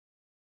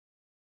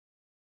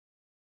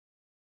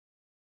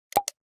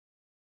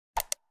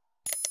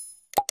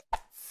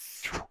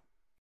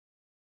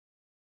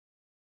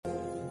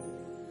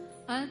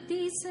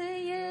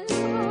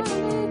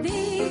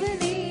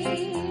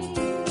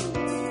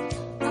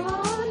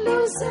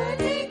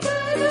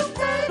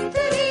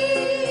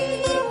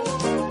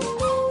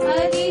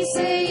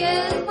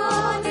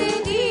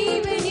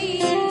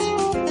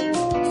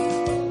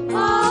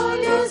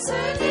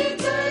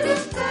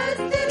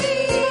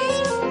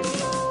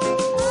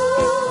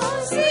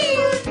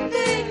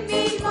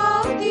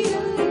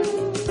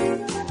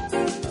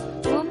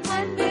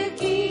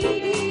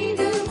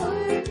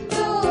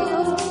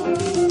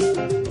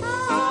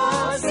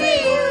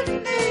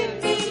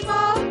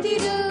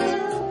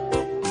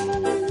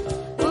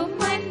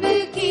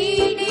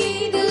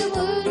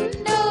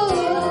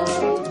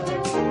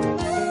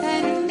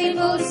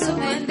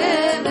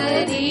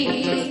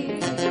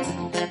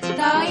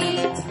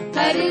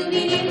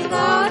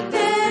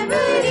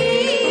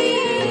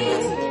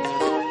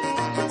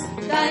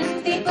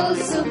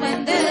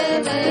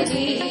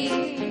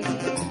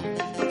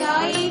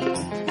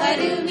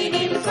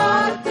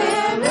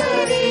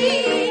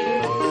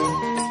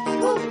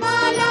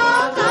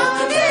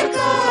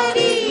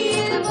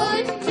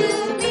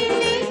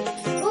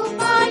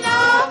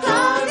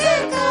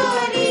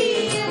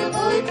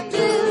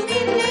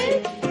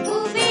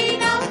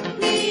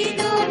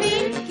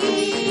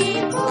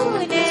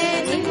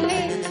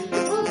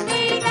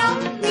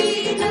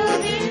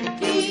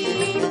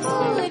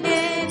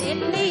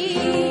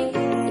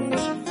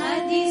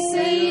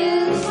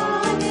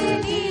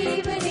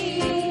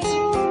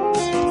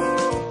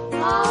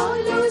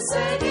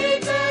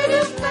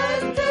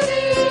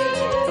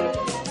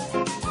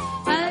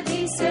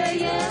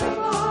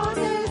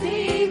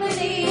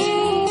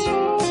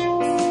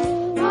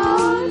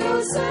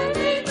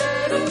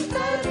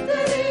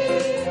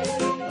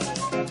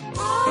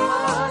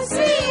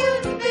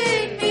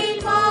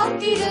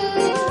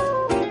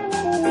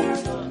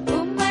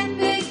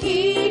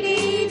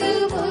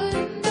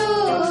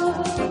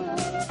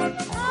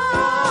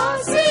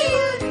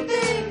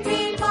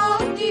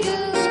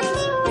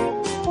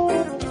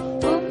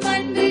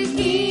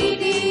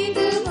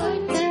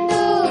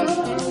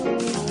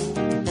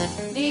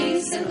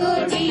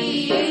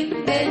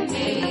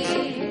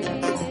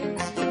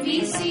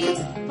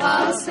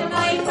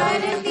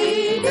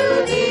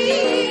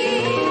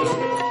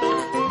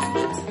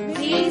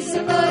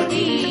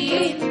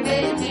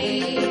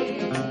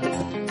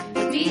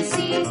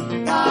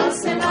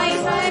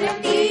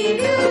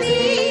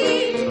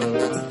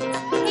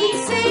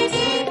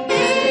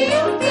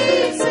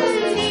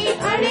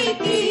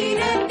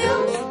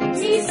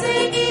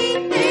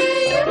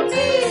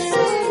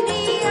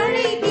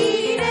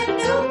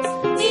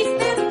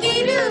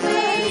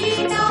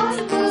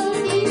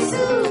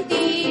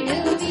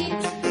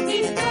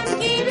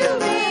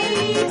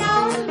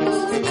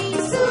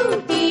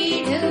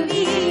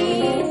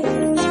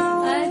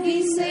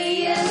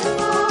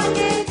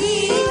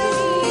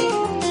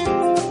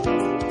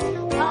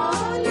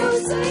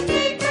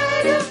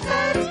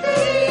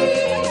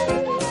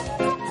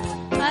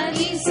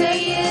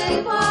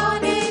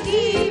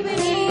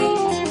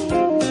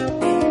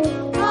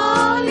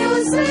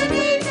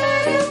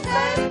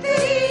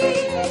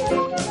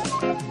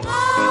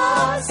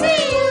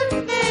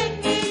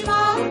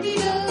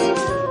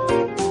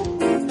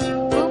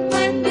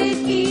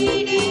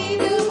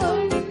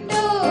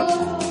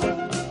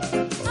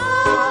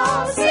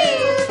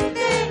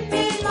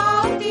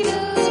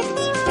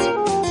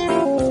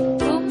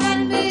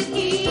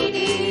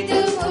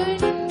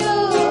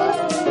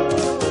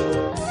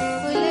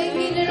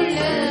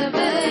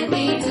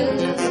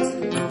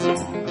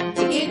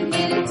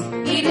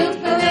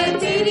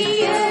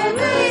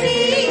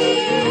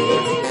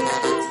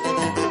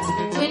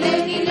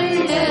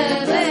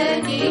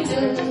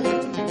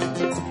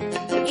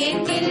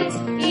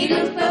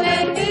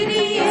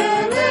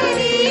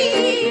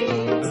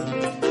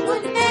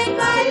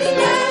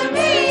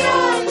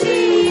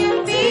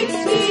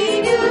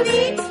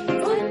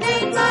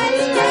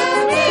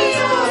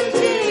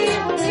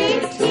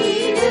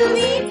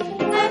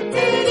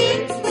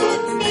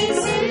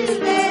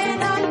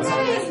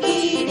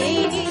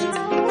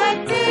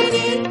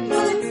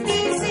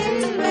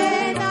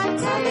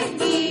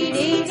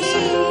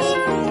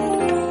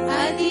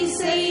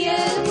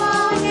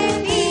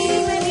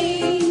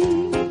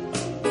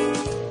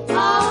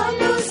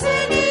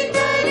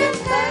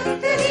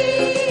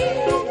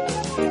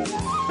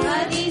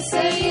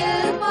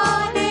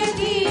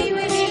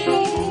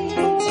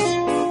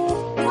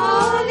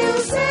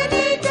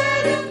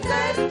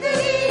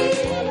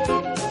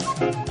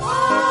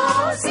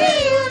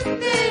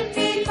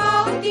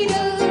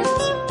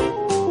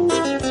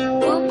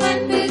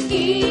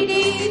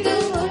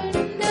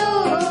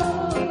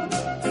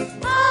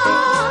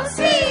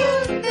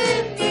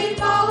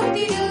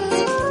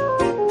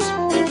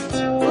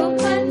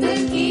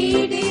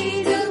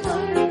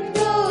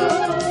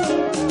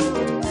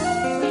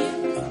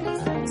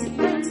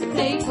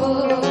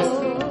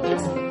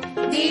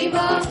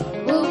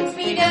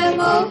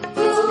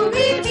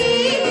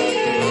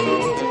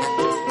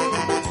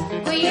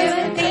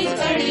உயர்த்தை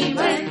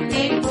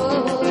கழிவந்தே போ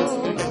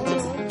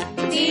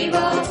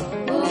தேவா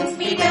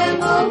உம்மிடம்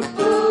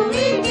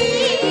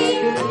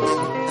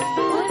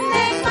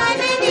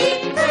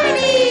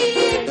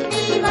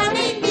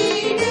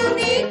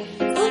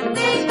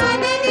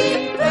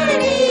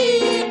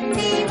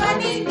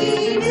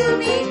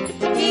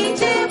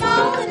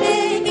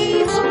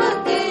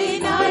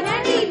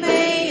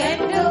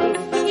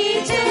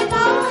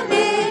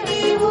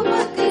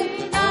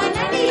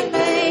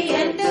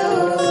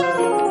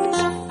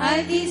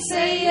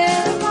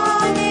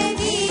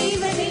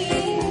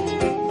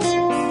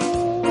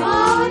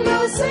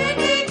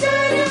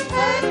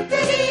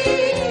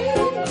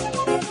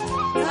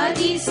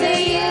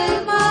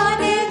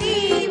அதிசயமான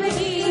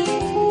தேவனே,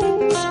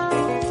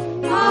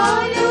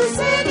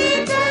 ஆலோசனை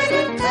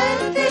தரும்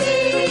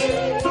கர்த்தரே,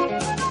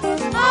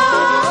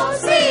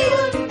 ஆசை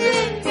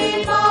உந்தன்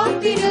மேல்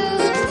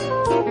மாத்திரம்,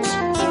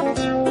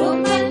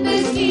 உமது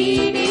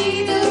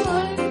கீழேதும்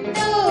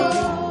உண்டோ,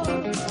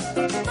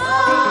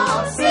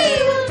 ஆசை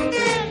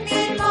உந்தன்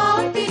மேல்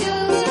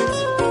மாத்திரம்,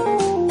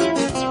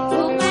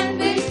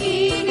 உமது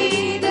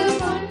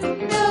கீழேதும்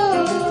உண்டோ,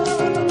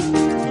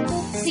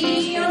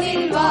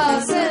 சீயோனில்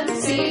வாசம்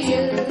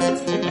செய்யு,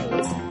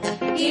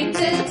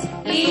 இன்று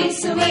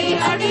இயேசுவை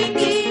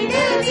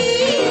அடைந்திடவே,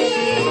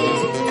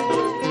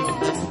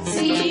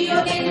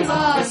 சீயோனில்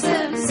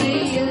வாசம்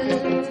செய்யு,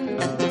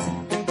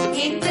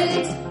 இன்று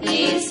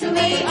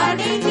இயேசுவை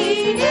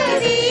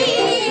அடைந்திடவே,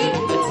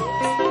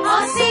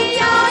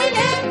 ஆசையாய்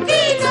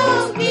நம்பி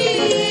நோக்கி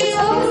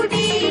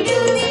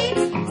ஓடிடுவேன்,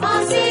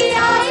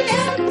 ஆசையாய்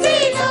நம்பி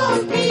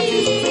நோக்கி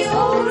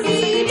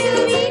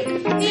ஓடிடுவேன்,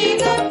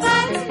 மிகவும்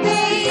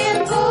பந்தய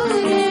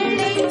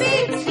பொருளை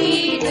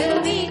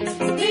பெற்றிடுவேன்,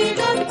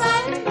 மிகவும்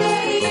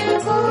பந்தய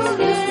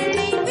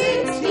பொருளை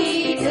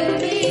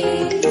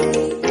பெற்றிடுவேன்.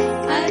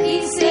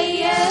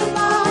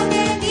 அதிசயமான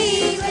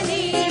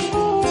தேவனே,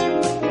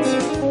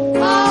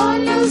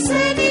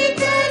 ஆலோசனை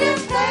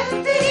தரும்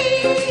கர்த்தரே,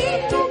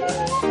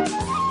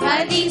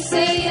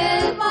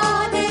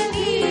 அதிசயமான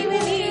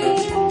தேவனே,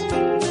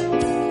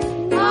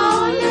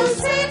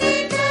 ஆலோசனை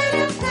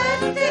தரும்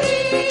கர்த்தரே,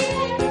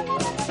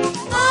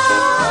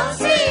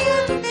 ஆசை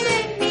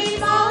உந்தன் மேல்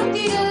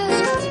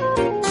மாத்திரம்,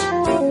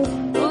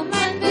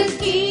 உமது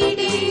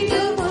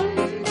கீழேதும்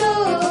உண்டோ,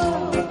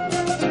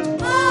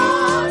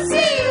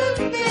 ஆசை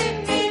உந்தன்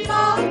மேல்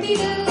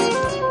மாத்திரம்,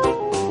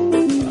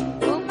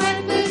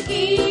 உமது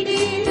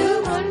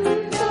கீழேதும்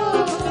உண்டோ,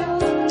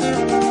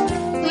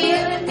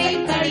 உயர்ந்த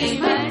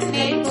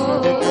களிமண்ணைப்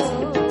போல்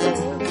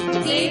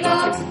தேவா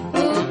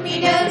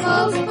உம்மிடம்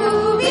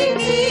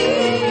ஒப்புவித்தேன்,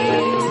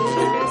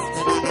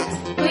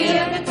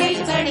 உயர்ந்த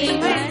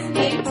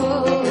களிமண்ணைப்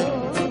போல்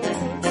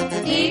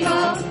தேவா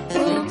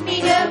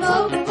உம்மிடம்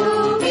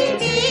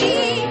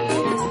ஒப்புவித்தேன்,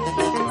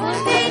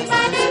 உந்தன்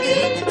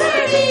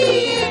மனதின்படி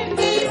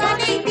என்னை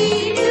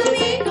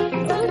வணைந்திடுவேன்,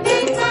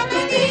 உந்தன்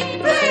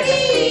மனதின்படி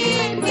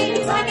என்னை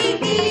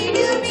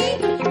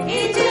வணைந்திடுவேன்,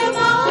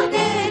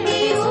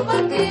 எஜமானனே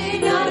உமக்கு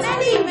நான்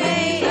அடிமை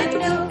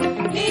அன்றோ,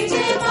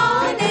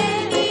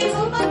 எஜமானனே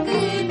உமக்கு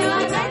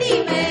நான்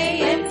அடிமை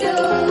அன்றோ.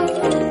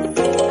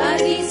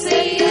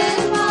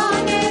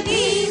 அதிசயமான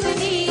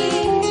தேவனே,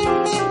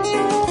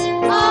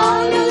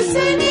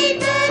 ஆலோசனை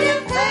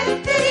தரும்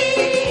கர்த்தரே,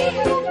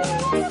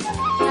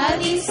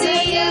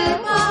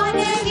 அதிசயமான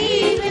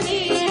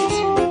தேவனே,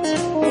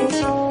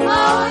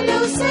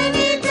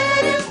 ஆலோசனை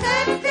தரும்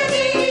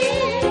கர்த்தரே,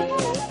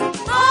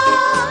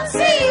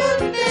 ஆசை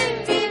உந்தன்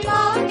மேல்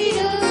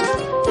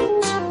மாத்திரம்,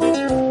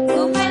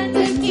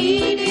 உமது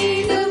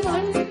கீழேதும்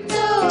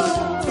உண்டோ,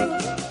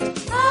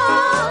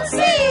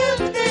 ஆசை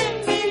உந்தன்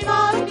மேல்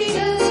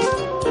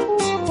மாத்திரம்,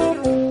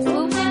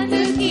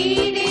 உமது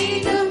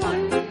கீழேதும்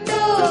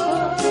உண்டோ,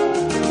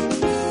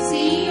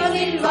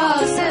 சீயோனில்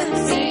வாசம்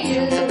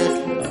செய்யு,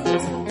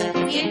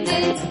 இன்று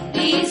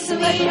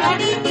இயேசுவை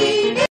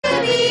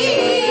அடைந்திடவே,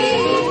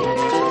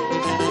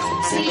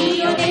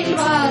 சீயோனில்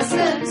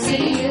வாசம்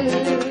செய்யு,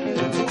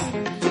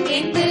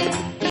 இன்று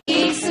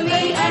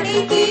இயேசுவை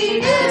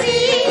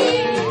அடைந்திடவே,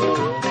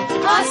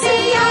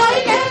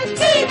 ஆசையாய்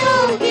நம்பி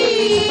நோக்கி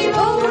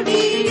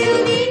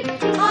ஓடிடுவேன்,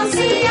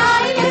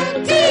 ஆசையாய்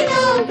நம்பி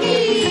நோக்கி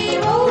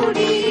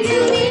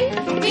ஓடிடுவேன்,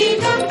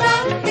 மிகவும்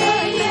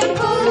பந்தய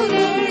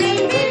பொருளை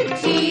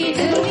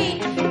பெற்றிடுவேன்,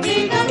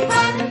 மிகவும்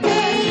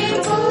பந்தய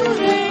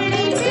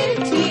பொருளை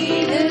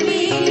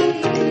பெற்றிடுவேன்.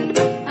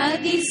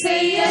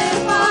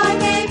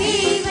 அதிசயமான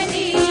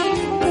தேவனே,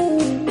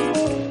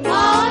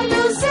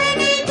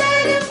 ஆலோசனை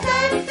தரும்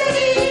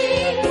கர்த்தரே,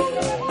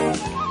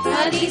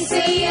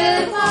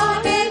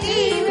 அதிசயமான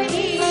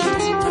தேவனே,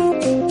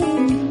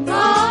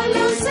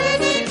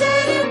 ஆலோசனை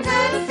தரும்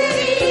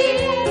கர்த்தரே,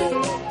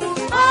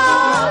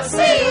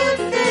 ஆசை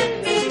உந்தன்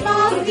மேல்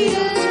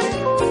மாத்திரம்,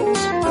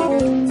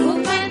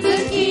 உமது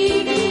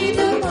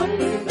கீழேதும்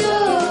உண்டோ,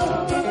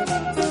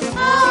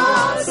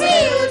 ஆசை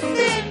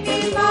உந்தன்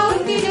மேல்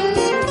மாத்திரம்,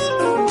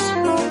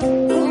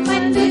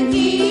 உமது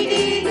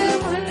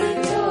கீழேதும்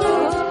உண்டோ,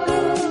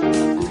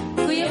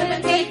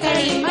 உயர்ந்த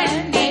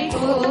களிமண்ணைப்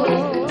போல்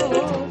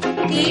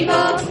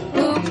தேவா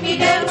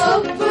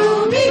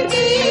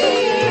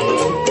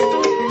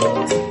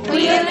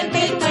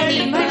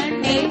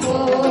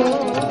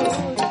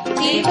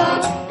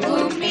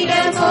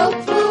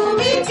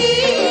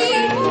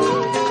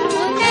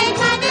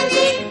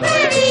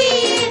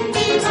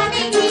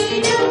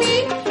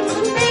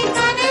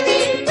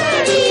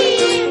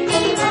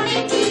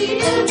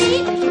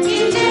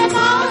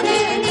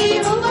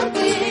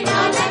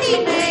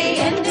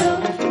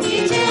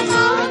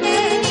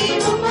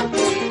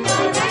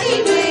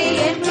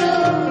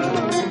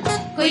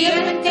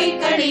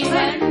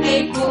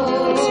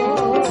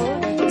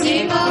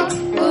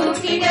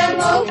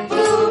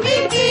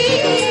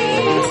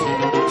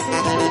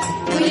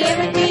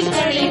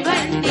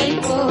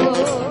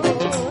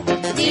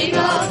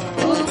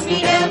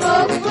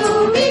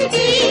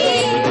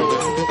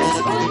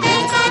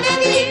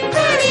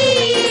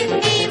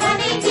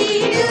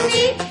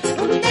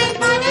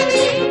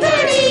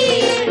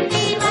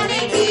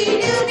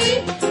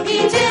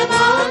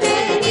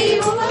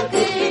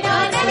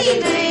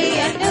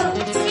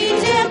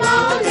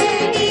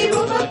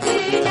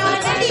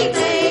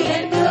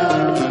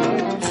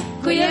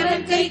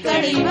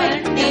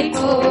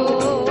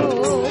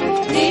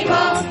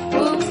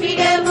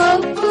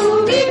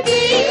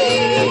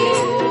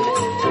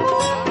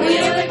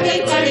உயரத்தை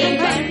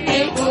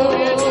களிமண்ணை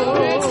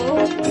போல்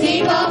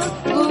தேவா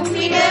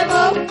உம்மிடம்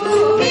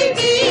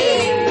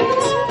ஒப்புவித்தீர்.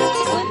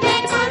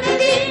 உந்தன்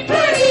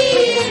மனதின்படி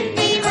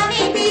என்னை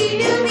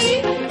வணைத்திடுவே.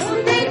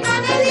 உந்தன்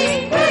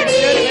மனதின்படி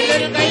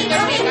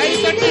கை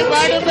தட்டி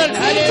பாடுங்கள்.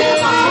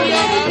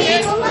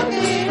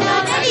 உமக்கு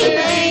நான்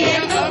அடிமை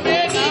என்றோ.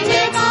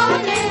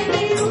 நிஜமான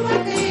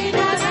உமக்கு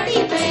நான்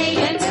அடிமை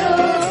என்றோ.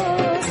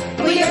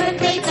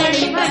 உயரத்தை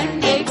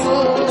களிமண்ணை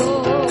போல்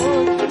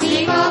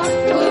தேவா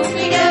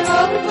உம்மிடம்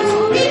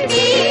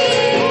ஒப்புவித்தீர்.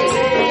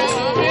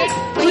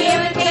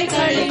 உயரத்தை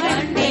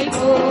களிமண்ணை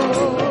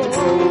போல்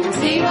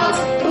தேவா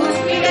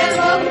உம்மிடம்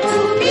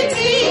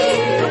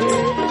ஒப்புவித்தீர்.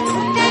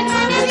 உந்தன்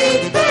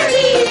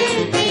மனதின்படி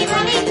என்னை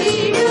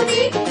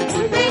வணைத்திடுவே.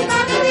 உந்தன்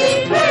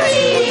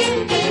மனதின்படி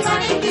என்னை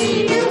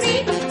வணைத்திடுவே.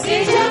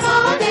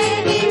 நிஜமான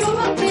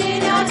உமக்கு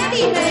நான்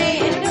அடிமை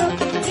என்றோ.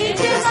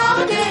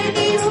 நிஜமான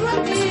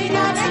உமக்கு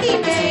நான்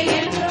அடிமை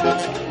என்றோ.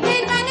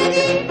 உந்தன்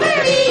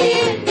மனதின்படி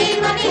என்னை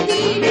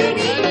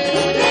வணைத்திடுவே.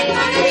 உந்தன்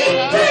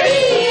மனதின்படி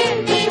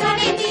என்னை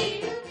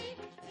வணைத்திடுவே.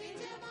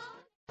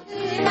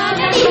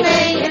 நான் அடிமை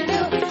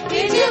என்றோ.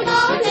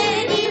 நிஜமான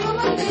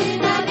உமக்கு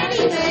நான்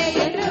அடிமை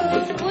என்றோ.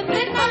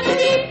 உந்தன்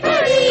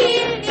மனதின்படி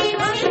என்னை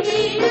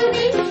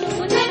வணைத்திடுவே.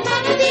 உந்தன்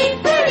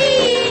மனதின்படி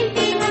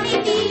என்னை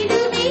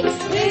வணைத்திடுவே.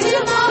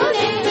 நிஜமான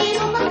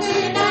உமக்கு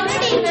நான்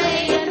அடிமை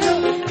என்றோ.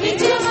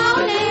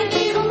 நிஜமான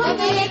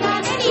உமக்கு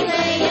நான்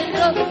அடிமை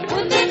என்றோ.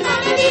 உந்தன்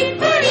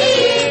மனதின்படி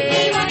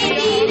என்னை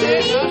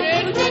வணைத்திடுவே.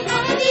 உந்தன்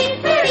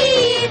மனதின்படி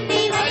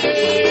என்னை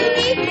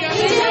வணைத்திடுவே.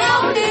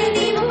 நிஜமான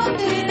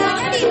உமக்கு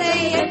நான் அடிமை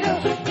என்றோ.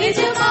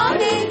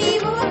 நிஜமான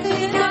உமக்கு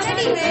நான்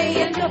அடிமை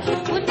என்றோ.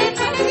 உந்தன்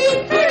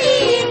மனதின்படி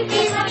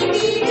என்னை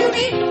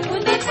வணைத்திடுவே.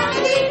 உந்தன்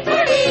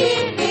மனதின்படி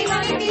என்னை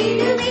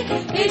வணைத்திடுவே.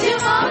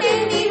 நிஜமான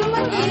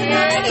உமக்கு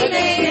நான்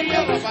அடிமை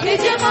என்றோ.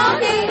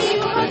 நிஜமான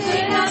உமக்கு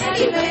நான்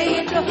அடிமை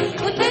என்றோ.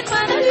 உந்தன்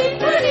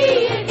மனதின்படி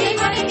என்னை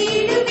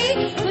வணைத்திடுவே.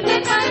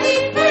 உந்தன்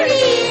மனதின்படி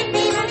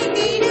என்னை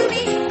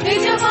வணைத்திடுவே.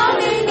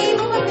 நிஜமான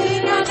உமக்கு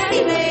நான்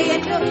அடிமை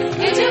என்றோ.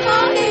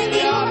 நிஜமான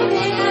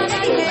உமக்கு நான்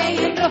அடிமை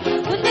என்றோ.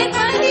 உந்தன்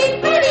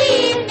மனதின்படி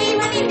என்னை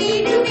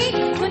வணைத்திடுவே.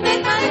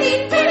 உந்தன்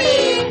மனதின்படி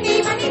என்னை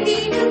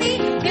வணைத்திடுவே.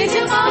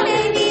 நிஜமான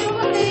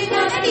உமக்கு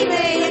நான்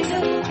அடிமை என்றோ.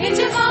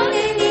 நிஜமான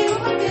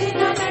உமக்கு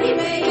நான்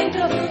அடிமை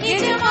என்றோ.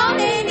 நிஜமான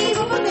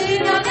உமக்கு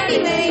நான்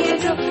அடிமை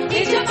என்றோ.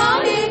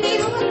 நிஜமான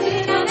உமக்கு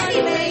நான்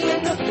அடிமை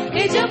என்றோ.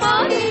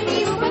 நிஜமான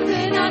உமக்கு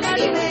நான்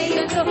அடிமை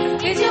என்றோ.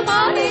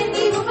 நிஜமான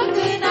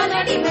உமக்கு நான்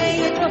அடிமை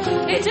என்றோ.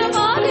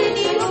 நிஜமான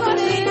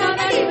உமக்கு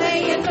நான் அடிமை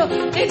என்றோ.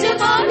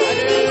 நிஜமான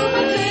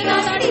உமக்கு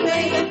நான்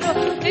அடிமை என்றோ.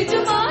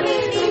 நிஜமான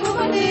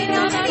உமக்கு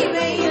நான்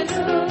அடிமை என்றோ.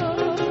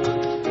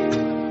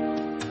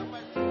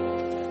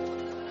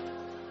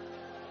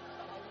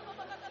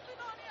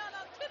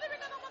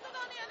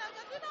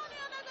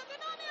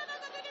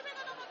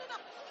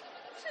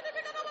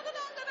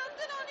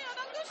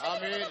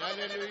 ஆமென்.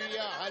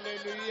 ஹல்லேலூயா,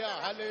 ஹல்லேலூயா,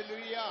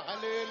 ஹல்லேலூயா,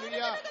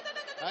 ஹல்லேலூயா,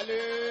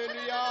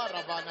 ஹல்லேலூயா.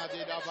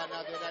 ரபனதிரா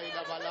பனதிரா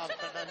இலபலா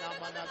கடனா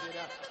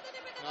மனதிரா.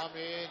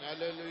 ஆமென்.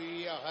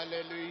 ஹல்லேலூயா,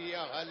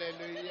 ஹல்லேலூயா,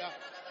 ஹல்லேலூயா,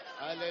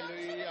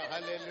 ஹல்லேலூயா,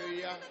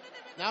 ஹல்லேலூயா.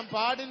 நாம்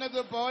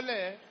பாடினது போல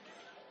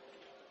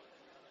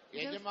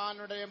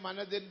எஜமானுடைய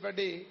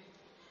மனதின்படி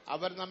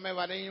அவர் நம்மை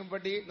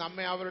வணையும்படி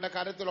நம்மை அவருடைய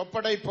கரத்தில்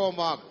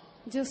ஒப்படைப்போமாக.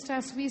 Just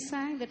as we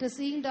sang, let us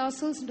yield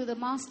ourselves into the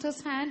Master's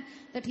hand,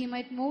 that he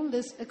might mold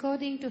us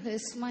according to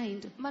his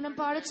mind. మనం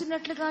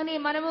పాడుచున్నట్లుగానే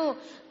మనము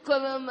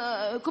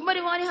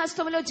కుమ్మరి వారి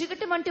హస్తములో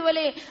జిగటి మంటి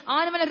వలె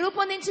ఆయన మన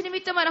రూపొందించి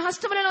నిమిత్తం మన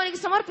హస్తములలోనికి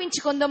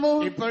సమర్పించుకొందాము.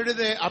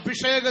 இப்பொழுது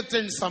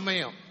அபிஷேகத்தின்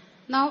சமயம்.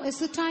 Now is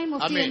the time of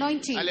the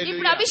anointing.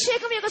 ఇప్పుడు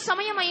అభిషేకం యొక్క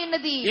సమయం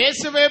అయ్యున్నది.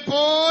 இயேசுவை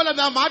போல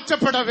நாம்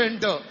மாற்றப்பட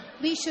வேண்டும்.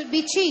 We should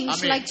be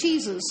changed like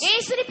Jesus.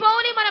 యేసుని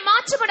పోలి మనం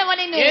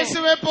మార్చబడవలెను.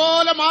 இயேசுவை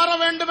போல மாற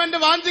வேண்டும் என்று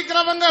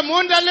வாஞ்சிக்கிறவங்க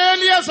 3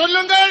 அல்லேலூயா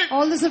சொல்லுங்கள்.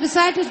 All those who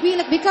desire to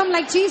become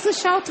like Jesus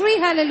shout 3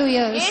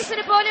 hallelujahs.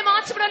 యేసుని పోలి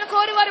మార్చబడాలని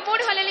కోరి వారు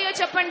 3 హల్లెలూయా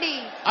చెప్పండి.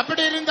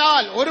 அப்படி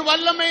இருந்தால் ஒரு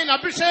வல்லமையின்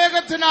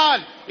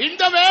அபிஷேகத்தினால்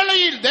இந்த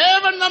வேளையில்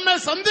தேவன் நம்மை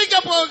சந்திக்க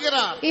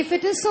போகிறார். If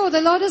it is so,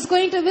 the Lord is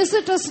going to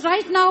visit us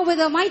right now with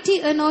a mighty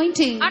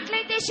anointing.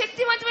 అట్లయితే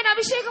శక్తివంతమైన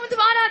అభిషేకం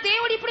ద్వారా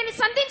దేవుడు ఇప్పుడు నిన్ను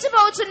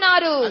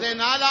సంధించబోచున్నారు. అదే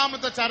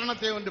 4వ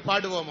చరణத்தை ஒன்று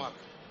பாடுவோமா?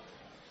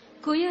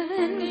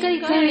 குயவன் கை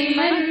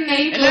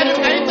களிமண்ணை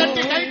எல்லாரும் கை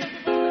தட்டி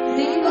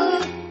தேவா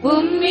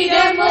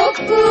உம்மிடம்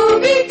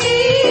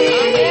ஒப்புவித்தீர்.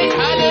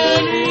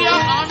 ஹல்லேலூயா.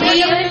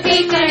 குயவன் கை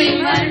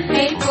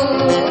களிமண்ணை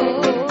போல்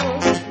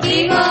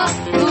தேவா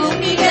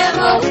உம்மிடம்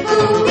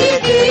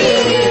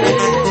ஒப்புவித்தீர்.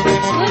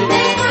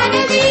 உந்தன்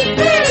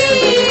மனதின்படி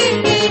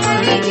என்னை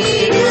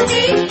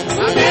வணைத்திடுவே.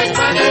 உந்தன்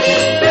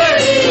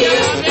மனதின்படி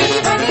என்னை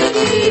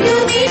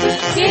வணைத்திடுவே.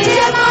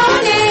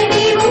 நிஜமான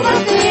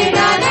உமக்கு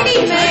நான்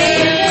அடிமை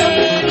என்றோ.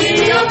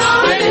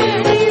 நிஜமான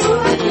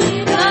உமக்கு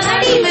நான்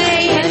அடிமை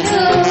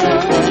என்றோ.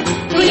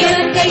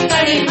 உயரத்தை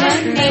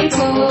களிமண்ணை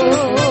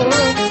போல்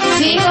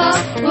தேவா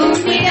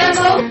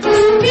உம்மிடம்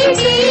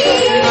ஒப்புவித்தீர்.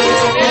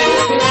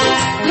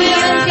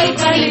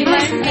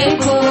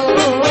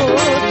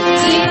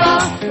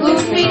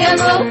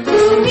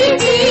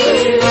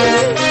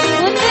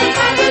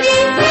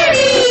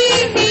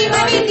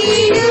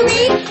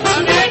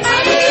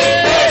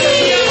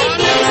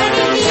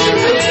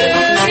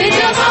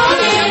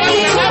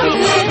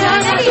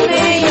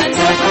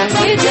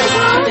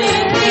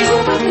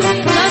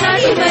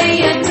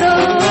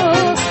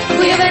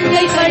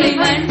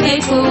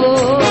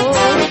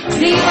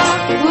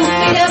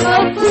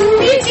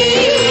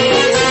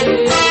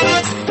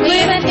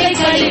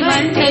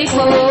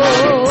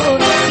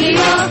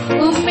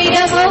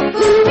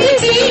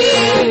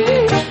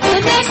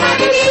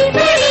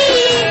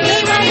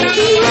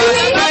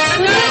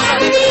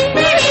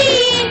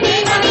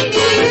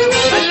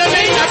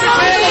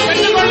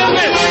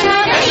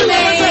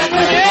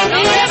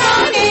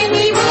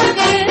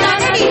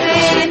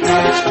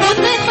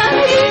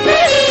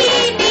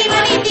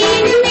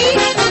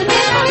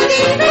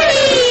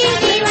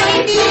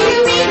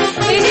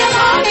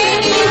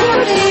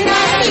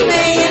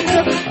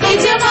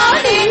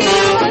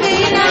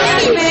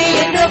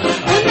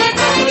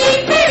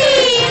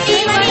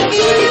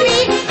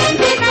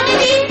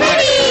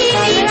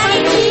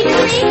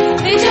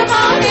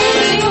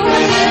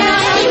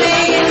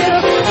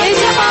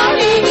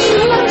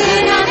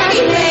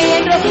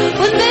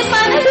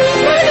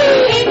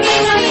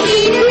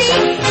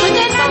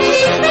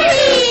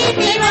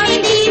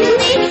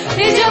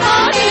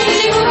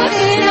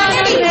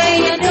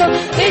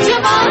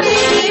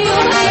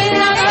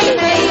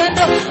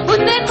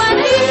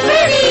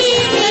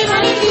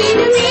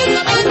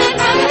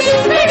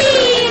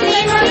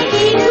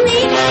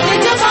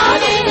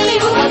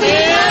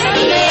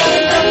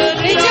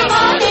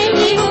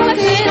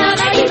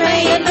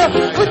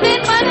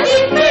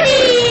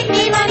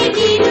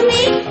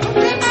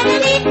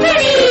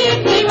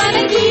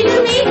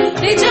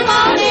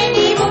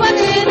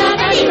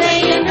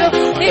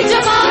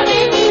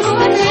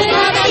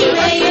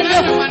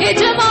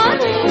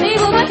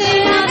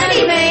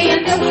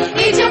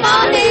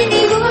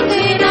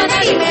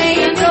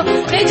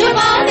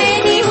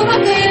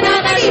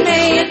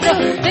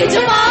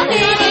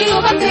 எஜமானே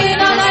உமக்கு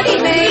நான்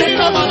அடிமை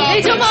என்றும்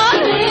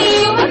எஜமானே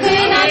உமக்கு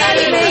நான்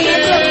அடிமை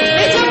என்றும்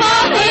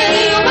எஜமானே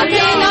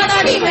உமக்கு நான்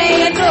அடிமை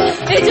என்றும்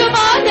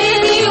எஜமானே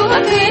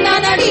உமக்கு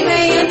நான்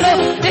அடிமை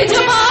என்றும்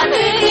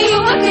எஜமானே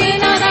உமக்கு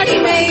நான்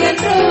அடிமை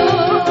என்றும்.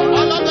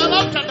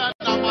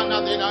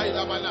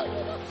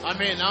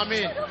 ஆமென்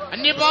ஆமென்.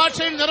 அந்நிய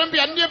பாஷையில் நிரம்பி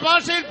அந்நிய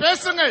பாஷையில்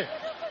பேசுங்கள்.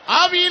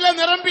 ஆவியில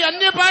நிரம்பி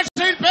அந்நிய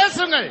பாஷையில்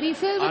பேசுங்கள்.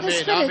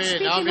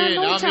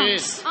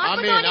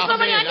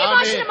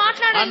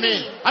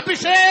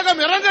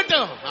 அபிஷேகம்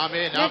இறங்கட்டும்.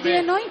 ஆமென்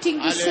ஆமென்.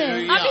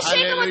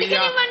 அபிஷேகம்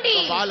அதிகமாண்டி.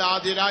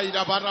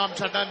 பாலாதிராயிரா பராம்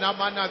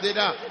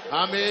சடனமனதிரா.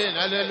 ஆமென்.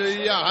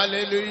 ஹalleluya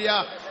ஹalleluya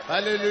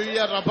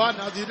ஹalleluya.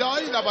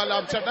 ரபானதிராயிரா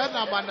பலாம்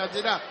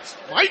சடனமனதிரா.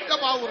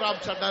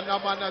 வைகமாவுராம்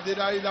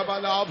சடனமனதிராயிரா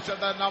பலாம்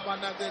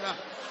சடனமனதிரா.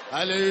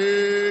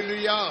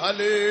 ஹalleluya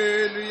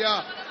ஹalleluya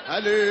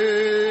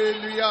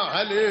ஹalleluya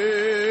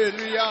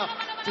ஹalleluya.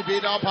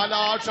 Tibira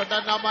bala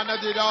shadana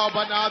manadira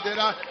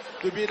banadira.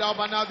 Tibira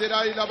banadira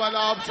ila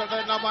balam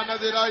shadana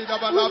manadira ila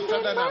balam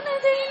shadana.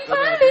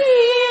 படி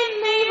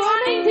என்னை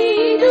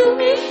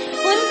வணங்கிடுமே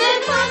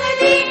உந்தன்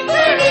மனதின்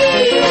படி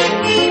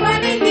என்னை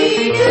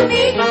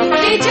வணங்கிடுமே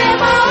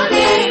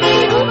எஜமானே நீ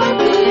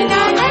உமக்கு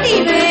நான்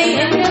அடிமை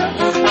என்றும்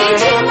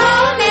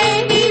எஜமானே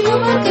நீ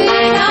உமக்கு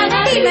நான்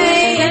அடிமை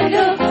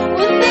என்றும்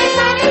உந்தன்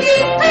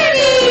மனதின்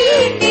படி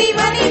என்னை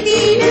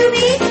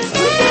வணங்கிடுமே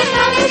உந்தன்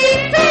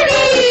மனதின்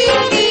படி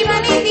என்னை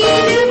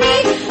வணங்கிடுமே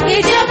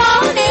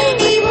எஜமானே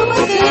நீ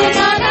உமக்கு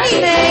நான்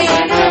அடிமை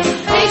என்றும்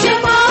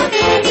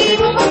எஜமானே நீ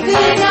உமக்கு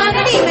நான்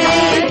அடிமை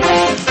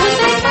என்றும்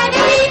உந்தன்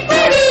மனதின்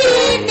படி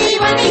என்னை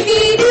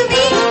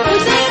வணங்கிடுமே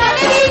உந்தன்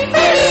மனதின்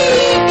படி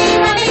என்னை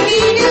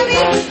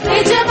வணங்கிடுமே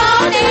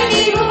எஜமானே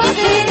நீ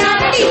உமக்கு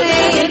நான் அடிமை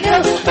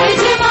என்றும்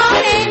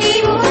எஜமானே நீ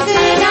உமக்கு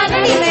நான்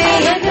அடிமை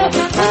என்றும்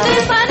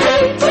உந்தன்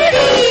மனதின்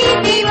படி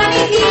என்னை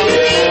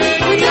வணங்கிடுமே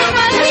உந்தன்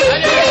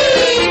மனதின் படி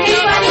என்னை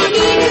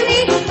வணங்கிடுமே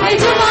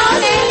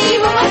எஜமானே நீ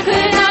உமக்கு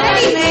நான்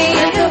அடிமை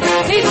என்றும்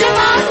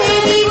எஜமானே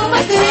நீ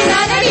உமக்கு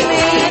நான்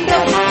அடிமை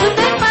என்றும்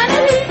உந்தன்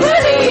மனதின்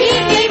படி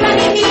என்னை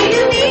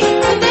வணங்கிடுமே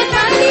உந்தன்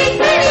மனதின்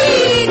படி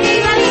என்னை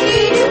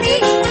வணங்கிடுமே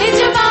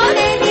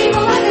எஜமானே நீ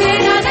உமக்கு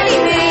நான்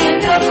அடிமை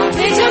என்றும்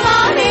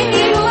எஜமானே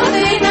நீ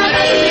உமக்கு நான்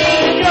அடிமை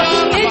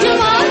என்றும்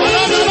எஜமானே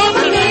நீ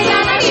உமக்கு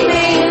நான்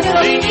அடிமை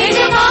என்றும்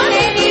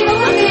எஜமானே நீ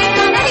உமக்கு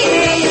நான்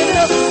அடிமை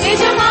என்றும்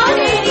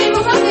எஜமானே நீ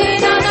உமக்கு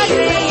நான்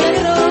அடிமை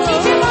என்றும்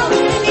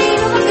எஜமானே நீ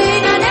உமக்கு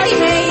நான்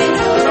அடிமை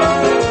என்றும்.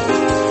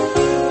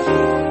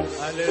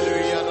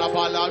 Hallelujah.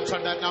 Rabalam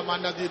shadana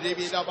manadira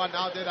ila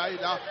banadira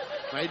ila.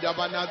 Maida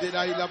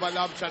banadira ila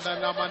balam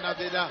shadana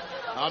manadira.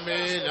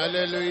 Amen.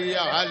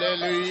 Hallelujah.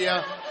 Hallelujah.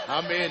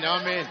 Amen.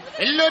 Amen.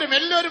 எல்லோரும்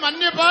எல்லோரும்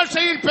அந்நிய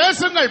பாஷையில்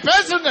பேசுங்கள்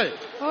பேசுங்கள்.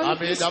 ஆமென்.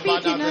 அந்நிய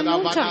பாஷையிலோ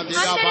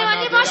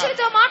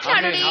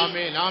மாట్లాடுடி.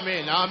 ஆமென்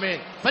ஆமென்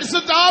ஆமென்.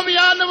 பரிசுத்த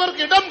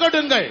ஆவியானவருக்கு இடம்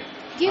கொடுங்கள்.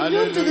 Give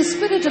room to the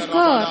Spirit of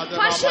God.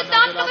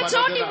 பரிசுத்தாத்மாவுக்கு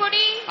Chhoti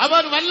கொடி.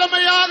 அவர்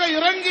வல்லமையாக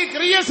இறங்கி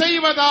கிரியை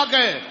செய்வதாக.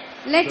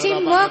 Let him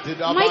work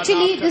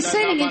mightily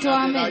descending into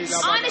our midst.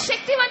 ఆయన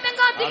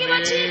శక్తివంతంగా దిగి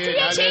వచ్చి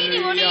క్రియ చేయని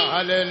కొడి.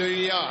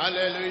 హల్లెలూయా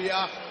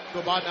హల్లెలూయా.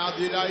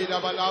 కుబానాదిరా ఇల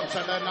బలాం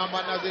షడనా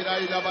మనదిరా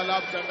ఇల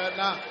బలాం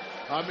షడనా.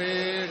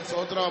 ఆమేన్.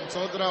 స్తోత్రం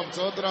స్తోత్రం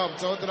స్తోత్రం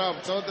స్తోత్రం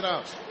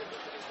స్తోత్రం.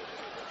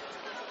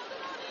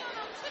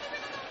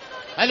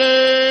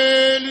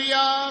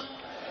 ஹalleluya.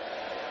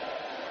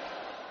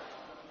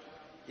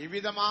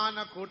 இவ்விதமான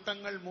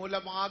கூட்டங்கள்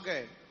மூலமாக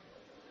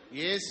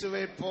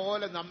இயேசுவை போல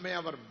நம்மை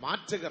அவர்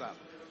மாற்றுகிறார்.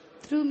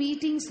 Through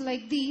meetings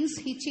like these,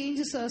 he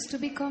changes us to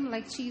become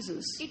like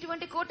Jesus.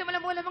 ఇటువంటి కూటముల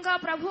మూలముగా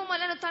ప్రభువు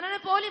మనల్ని తనను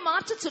పోలి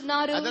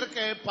మార్చుచున్నారు.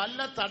 அதற்கு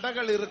பல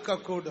தடைகள்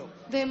இருக்கக்கூடும்.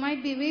 There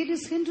might be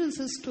various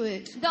hindrances to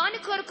it. దాని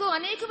కొరకు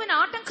అనేకమైన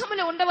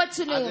ఆటంకములు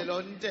ఉండవచ్చును. அதில்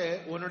ஒன்று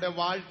உன்னுடைய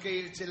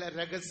வாழ்க்கையில் சில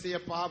ரகசிய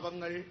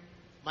பாவங்கள்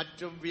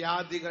மற்றும்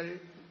வியாதிகள்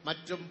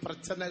மற்றும்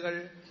பிரச்சனைகள்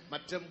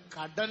மற்றும்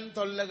கடன்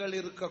தொல்லைகள்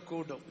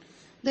இருக்கக்கூடும்.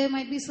 There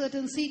might be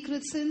certain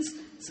secret sins,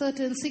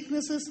 certain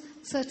sicknesses,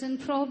 certain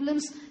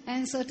problems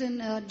and certain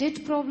debt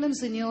problems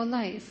in your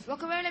life.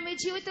 ఒకవేళ మీ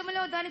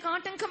జీవితంలో దానికి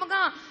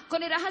ఆటంకముగా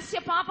కొన్ని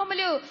రహస్య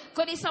పాపములు,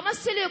 కొన్ని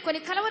సమస్యలు,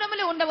 కొన్ని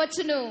కలవరములు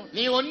ఉండవచ్చును.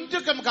 நீ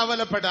ஒன்றுக்கும்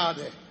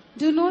கவலைப்படாதே.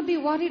 Do not be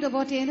worried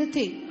about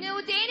anything.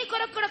 నువ్వు దేని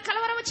కొరకు కూడా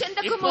కలవరము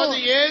చెందకుము. இப்போது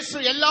இயேசு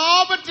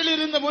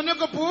எல்லாவற்றிலிருந்து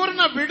உனக்கு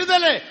பூர்ண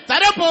விடுதலை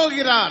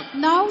தரப்போகிறார்.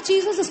 Now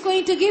Jesus is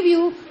going to give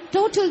you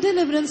total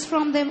deliverance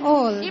from them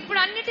all. ఇప్పుడు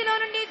అన్నిటిలో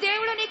నుండి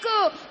దేవుడు నీకు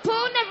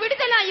పూర్ణ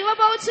విడుదల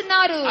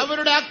ఇవ్వబోతున్నారు.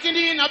 அவருடைய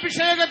அக்கினியின்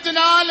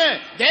அபிஷேகத்தினாலே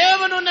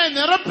தேவன் உன்னை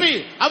நிரப்பி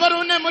அவர்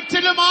உன்னை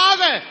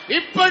முற்றிலுமாக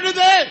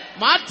இப்பொழுதே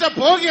மாற்ற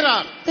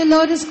போகிறார். The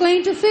Lord is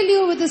going to fill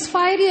you with His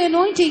fiery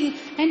anointing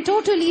and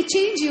totally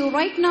change you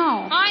right now.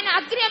 ఆయన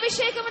అగ్ని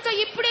అభిషేకముతో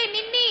ఇప్పుడే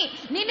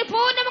నిన్ను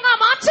పూర్ణముగా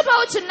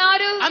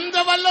మార్చబోతున్నారు. அந்த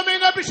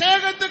வல்லமையின்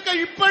அபிஷேகத்துக்கு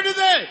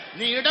இப்பொழுதே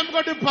நீ இடம்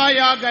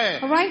கொடுப்பாயாக.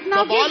 Right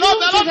now give room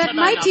to that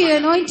mighty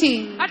anointing.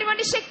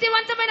 అటువంటి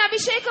శక్తివంతమైన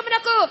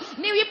అభిషేకమునకు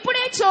నీవు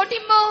ఇప్పుడే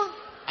చోటిమ్ము.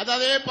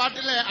 அதே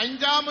பாட்டிலே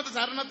 5வது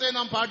சரணத்தை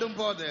நாம் பாடும்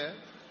போது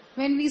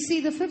When we see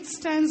the 5th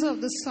stanza of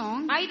the song,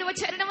 5వ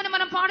చరణమును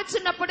మనం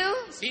పాడుచున్నప్పుడు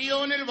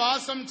சீயோனில்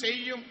வாசம்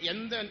செய்யும்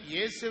எந்த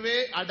இயேசுவே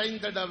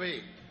அடைந்திடவே,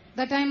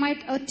 that I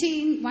might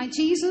attain my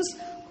Jesus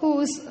who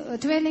is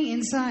dwelling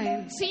in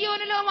Zion.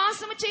 సియోనులో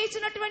వాసము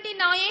చేయుచున్నటువంటి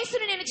నా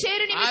యేసుని నేను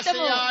చేరు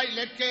నిమిత్తము ஆசையாய்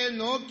லெக்கே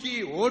நோக்கி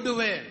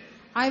ஓடுவேன்.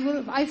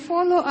 I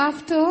follow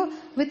after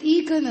with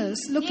eagerness,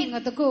 looking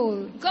at the goal.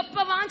 గొప్ప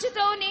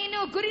వాంఛతో నేను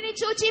గురిని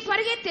చూచి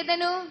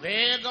పరిగెత్తెదను.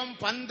 வேகம்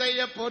பந்தய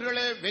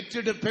பொருளை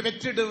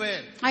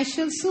வெற்றிடுவேன். I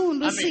shall soon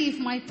receive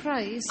my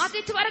prize.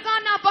 అతి త్వరగా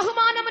నా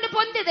బహుమానమును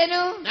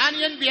పొందెదను. நான்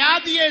என்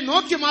வியாதியை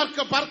நோக்கி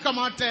பார்க்க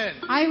மாட்டேன்.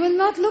 I will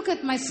not look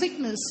at my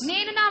sickness.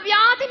 నేను నా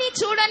వ్యాధిని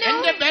చూడను.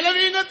 என்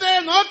பலவீனத்தை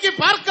நோக்கி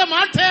பார்க்க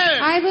மாட்டேன்.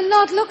 I will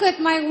not look at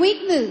my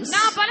weakness.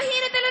 నా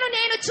బలహీనతలను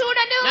నేను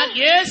చూడను. நான்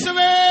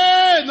இயேசுவே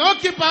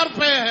நோக்கி பார்ப்பேன்.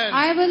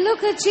 I will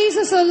look at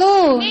Jesus alone.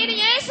 నేను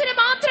యేసుని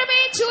మాత్రమే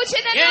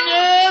చూచెదను. என்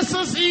இயேசு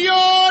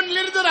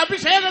சீயோனிலிருந்து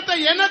அபிஷேகத்தை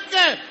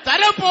எனக்கு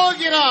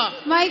தரப்போகிறார்.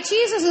 My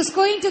Jesus is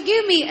going to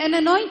give me an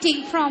anointing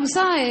from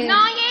Zion.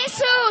 నా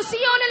యేసు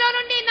సియోనులో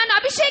నుండి నన్ను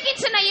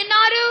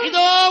అభిషేకించనయ్యున్నారు.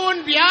 இதோ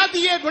உன்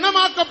வியாதியை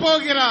குணமாக்க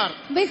போகிறார்.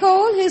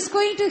 Behold, he is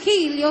going to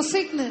heal your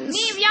sickness.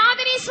 నీ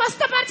వ్యాధిని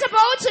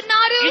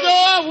స్వస్థపరచబోచున్నారు. இதோ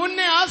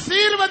உன்னை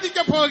ஆசீர்வதிக்க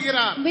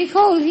போகிறார்.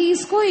 Behold, he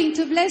is going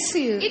to bless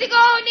you.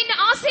 ఇదిగో నిన్ను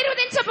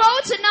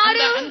ఆశీర్వదించబోచున్నారు.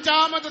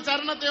 அஞ்சாவது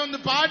சரணத்தை வந்து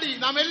பாடி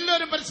நாம்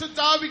எல்லாரும் பரிசுத்த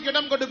ஆவிக்கு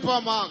இடம்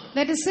கொடுப்போமா.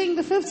 Let us sing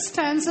the 5th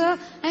stanza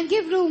and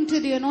give room to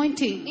the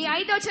anointing. ఈ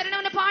 5వ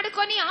చరణమును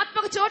పాడుకొని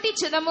ఆత్మకు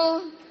చోటిచ్చుదము.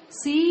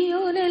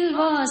 சீயோனில்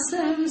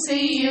வாசம்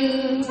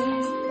செய்யும்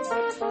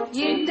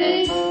எந்த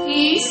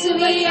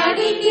இயேசுவை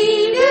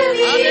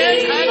அடைந்திடுவே.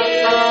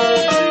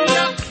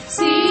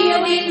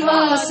 சீயோனில்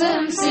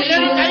வாசம்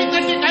செய்யும் கை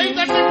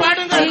தட்டி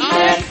பாடுங்கள்.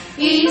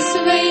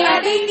 இயேசுவை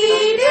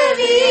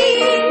அடைந்திடுவே.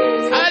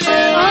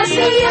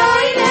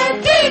 ஆசையாய்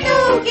நோக்கி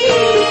நோக்கி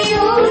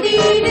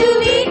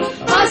ஓடிடுவே.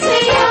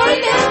 ஆசையாய்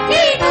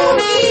நோக்கி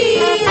நோக்கி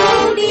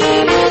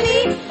ஓடிடுவே.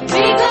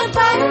 மிக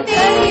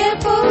பந்தய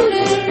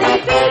பொருளை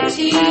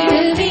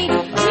பெற்றிடுவே.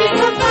 மிக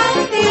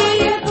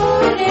பந்தய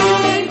பொருளை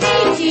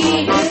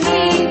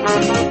பெற்றிடுவே.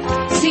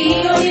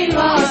 சீயோனில்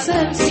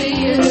வாசம்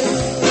செய்யும்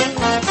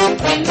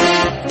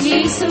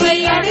இயேசுவை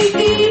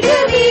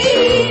அடைந்திடுவே.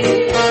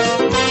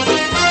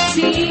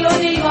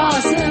 சீயோனில்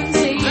வாசம்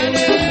செய்யும்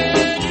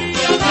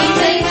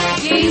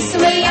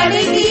இயேசுவை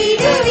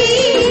அடைந்திடுவே.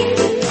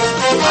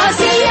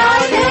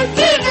 ஆசையாய்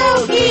நோக்கி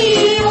நோக்கி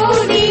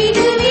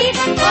ஓடிடுவே.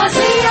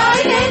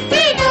 ஆசையாய்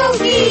நோக்கி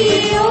நோக்கி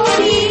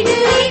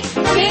ஓடிடுவே.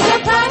 மிக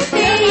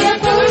பந்தய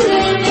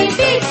பொருளை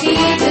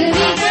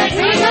பெற்றிடுவே.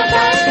 மிக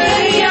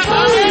பந்தய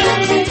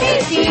பொருளை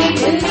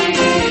பெற்றிடுவே.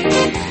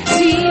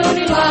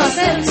 சீயோனில்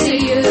வாசம்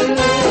செய்யும்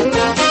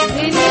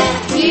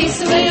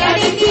இயேசுவை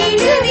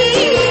அடைந்திடுவே.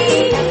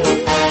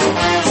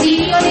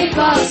 சீயோனில்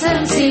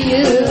வாசம்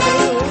செய்யும்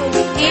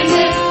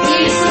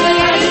இயேசுவை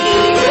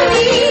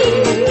அடைந்திடுவே.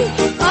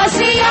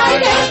 ஆசையாய்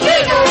நோக்கி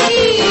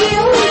நோக்கி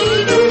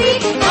ஓடிடுவே.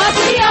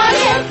 ஆசையாய்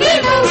நோக்கி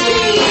நோக்கி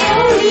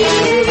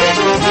ஓடிடுவே.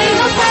 மிக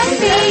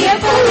பந்தய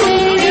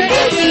பொருளை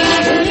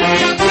பெற்றிடுவே.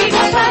 மிக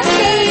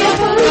பந்தய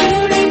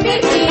பொருளை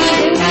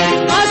பெற்றிடுவே.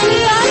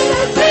 ஆசையாய்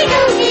நோக்கி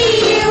நோக்கி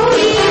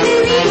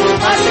ஓடிடுவே.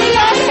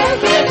 ஆசையாய்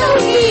நோக்கி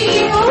நோக்கி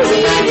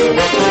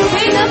ஓடிடுவே.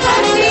 மிக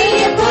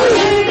பந்தய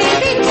பொருளை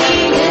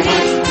பெற்றிடுவே.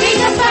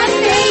 மிக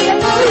பந்தய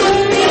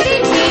பொருளை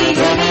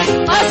பெற்றிடுவே.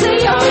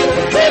 ஆசையாய்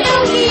நோக்கி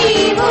நோக்கி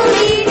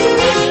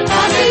ஓடிடுவே.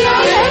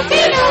 ஆசையாய்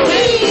நோக்கி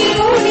நோக்கி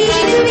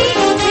ஓடிடுவே.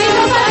 மிக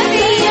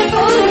பந்தய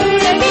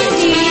பொருளை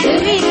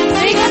பெற்றிடுவே.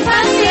 மிக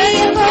பந்தய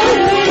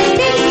பொருளை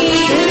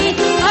பெற்றிடுவே.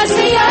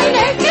 ஆசையாய்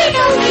நோக்கி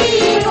நோக்கி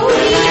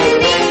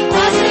ஓடிடுவே.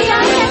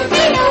 ஆசையாய்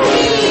நோக்கி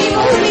நோக்கி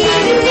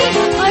ஓடிடுவே.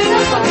 மிக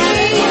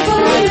பந்தய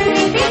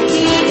பொருளை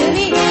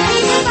பெற்றிடுவே.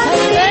 மிக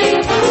பந்தய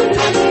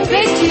பொருளை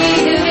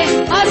பெற்றிடுவே.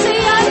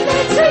 ஆசையாய்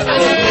நோக்கி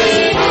நோக்கி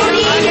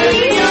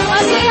ஓடிடுவே.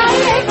 ஆசையாய்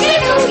நோக்கி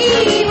நோக்கி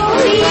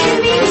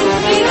ஓடிடுவே.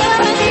 மிக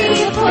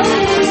பந்தய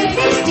பொருளை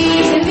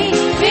பெற்றிடுவே.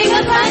 மிக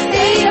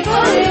பந்தய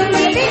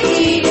பொருளை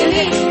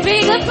பெற்றிடுவே.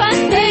 மிக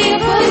பந்தய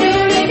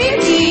பொருளை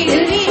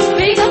பெற்றிடுவே.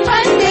 மிக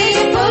பந்தய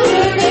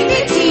பொருளை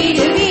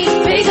பெற்றிடுவே.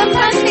 மிக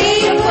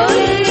பந்தய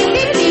பொருளை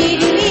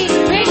பெற்றிடுவே.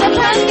 மிக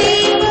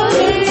பந்தய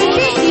பொருளை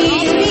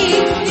பெற்றிடுவே.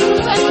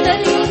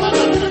 பந்தய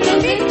பொருளை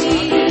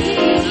பெற்றிடுவே.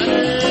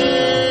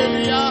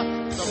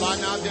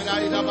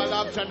 சபானாதிராய்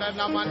லபலாப் சட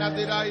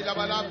நமனதிராய்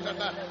லபலாப்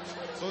சட.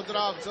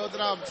 சோத்ரம்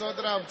சோத்ரம்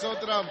சோத்ரம்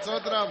சோத்ரம்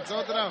சோத்ரம்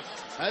சோத்ரம்.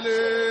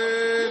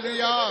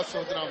 ஹல்லேலூயா.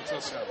 சோத்ரம்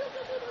சோத்ரம்.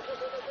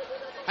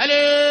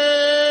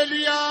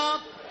 ஹல்லேலூயா.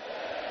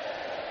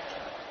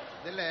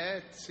 இதுல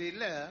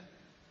சில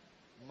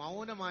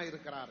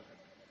மௌனமாயிருக்கிறார்கள்.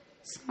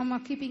 Some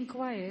are keeping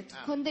quiet.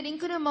 కొందరు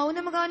ఇంకనూ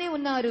మౌనముగానే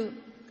ఉన్నారు.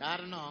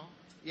 காரணம்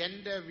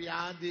எந்த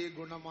வியாதி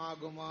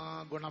குணமாகுமா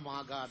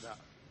குணமாகாதா.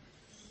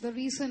 The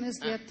reason is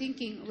they are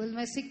thinking, will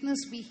my sickness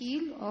be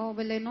healed or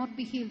will I not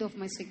be healed of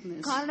my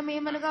sickness? కారణం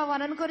ఏమనగా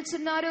వారు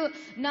అనుకొరుచున్నారు,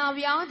 నా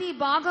వ్యాధి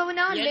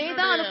బాగవునా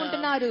లేదా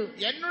అనుకుంటున్నారు.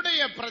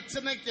 என்னுடைய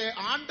பிரச்சனைக்கு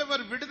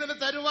ஆண்டவர் விடுதலை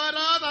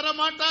தருவாரா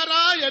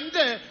தரமாட்டாரா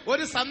என்று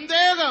ஒரு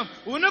சந்தேகம்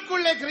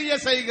உனக்குள்ளே கிரியை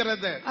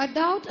செய்கிறது. A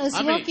doubt is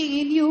working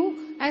in you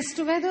as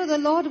to whether the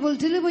Lord will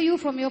deliver you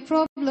from your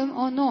problem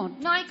or not.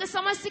 నా యొక్క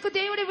సమస్యకు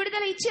దేవుడు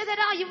విడుదల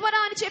ఇచ్చేదరా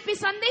ఇవ్వరా అని చెప్పి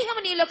సందేహం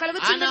నీలో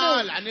కలుగుచున్నది.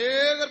 ஆனால்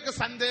அநேகருக்கு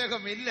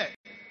சந்தேகம் இல்லை.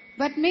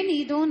 But many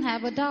don't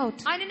have a doubt.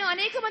 ఆయనను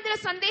అనేక మందిలో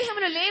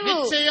సందేహములు లేవు.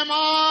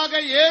 நிச்சயமாக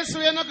இயேசு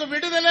எனக்கு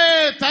விடுதலை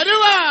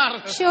தருவார்.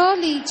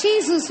 Surely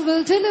Jesus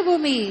will deliver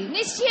me.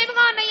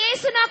 నిశ్చయముగా నా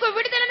యేసు నాకు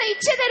విడుదలను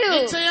ఇచ్చెదరు.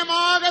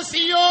 நிச்சயமாக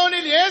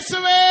சீயோனில்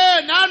இயேசுவே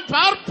நான்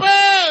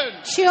பார்ப்பேன்.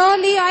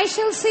 Surely I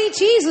shall see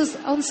Jesus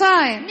on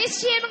Zion.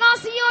 నిశ్చయముగా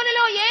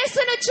సియోనులో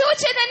యేసును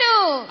చూచెదను.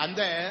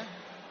 அந்த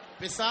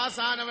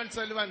பிசாசானவன்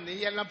சொல்லுவான், நீ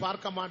எல்லாம்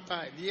பார்க்க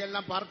மாட்டாய், நீ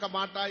எல்லாம் பார்க்க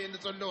மாட்டாய்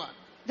என்று சொல்லுவான்.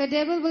 The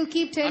devil will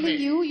keep telling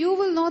you, you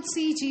will not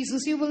see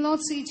Jesus, you will not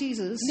see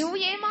Jesus. నువ్వు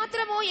ఏ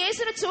మాత్రమో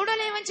యేసును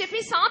చూడలేవని చెప్పి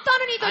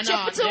సాతాను నీతో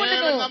చెప్పుచూ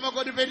ఉండెను.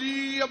 நமக்கு ஒரு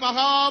பெரிய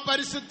மகா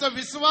பரிசுத்த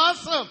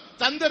விசுவாசம்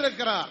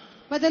தந்திருக்கிறார்.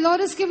 But the Lord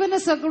has given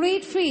us a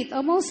great faith,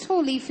 a most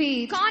holy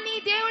faith. కానీ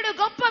దేవుడు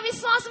గొప్ప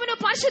విశ్వాసమును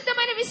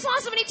పరిశుద్ధమైన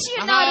విశ్వాసమును ఇచ్చి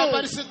ఉన్నారు.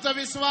 பரிசுத்த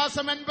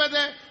விசுவாசம்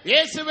என்பது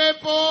இயேசுவை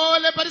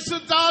போல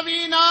பரிசுத்த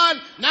ஆவியினால்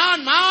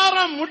நான் மாற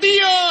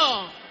முடியும்.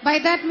 By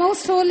that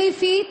most holy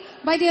faith,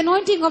 by the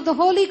anointing of the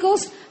Holy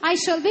Ghost, I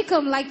shall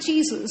become like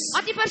Jesus.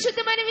 అతి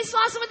పరిశుద్ధమైన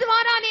విశ్వాసము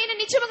ద్వారా నేను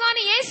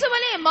నిజముగానే యేసు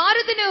వలె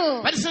మారుదును.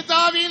 பரிசுத்த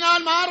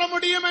ஆவியினால் மாற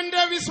முடியும்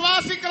என்று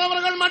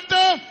விசுவாசிக்கிறவர்கள்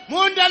மட்டும்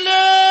 3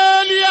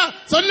 அல்லேலூயா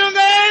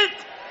சொல்லுங்கள்.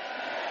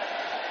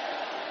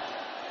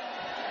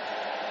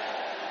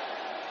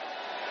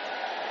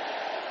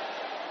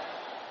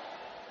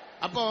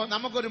 அப்போ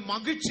நமக்கு ஒரு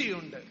மகிழ்ச்சி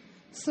உண்டு.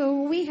 So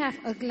we have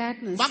a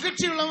gladness.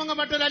 மகிழ்ச்சி உள்ளவங்க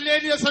மட்டும்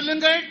அல்லேலூயா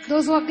சொல்லுங்கள்.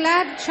 Those who are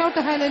glad, shout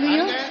a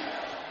hallelujah.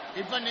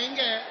 இப்ப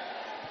நீங்க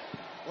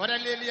ஒரு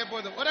அல்லேலூயா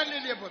போதும், ஒரு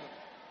அல்லேலூயா போதும்.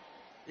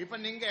 இப்ப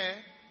நீங்க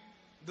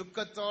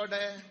துக்கத்தோட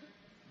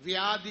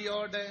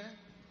வியாதியோட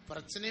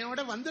பிரச்சனையோட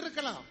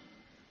வந்திருக்கலாம்.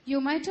 You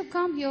might have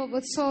come here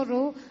with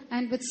sorrow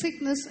and with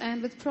sickness and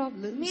with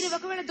problems. మీరు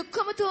ఒకవేళ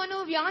దుఃఖముతోను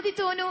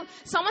వ్యాధితోను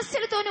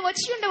సమస్యలతోను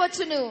వచ్చి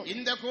ఉండవచ్చును.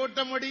 இந்த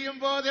கூட்டம் முடியும்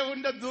போது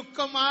உண்ட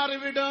துக்கம்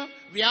மாறிவிடும்,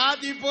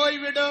 வியாதி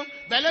போய்விடும்,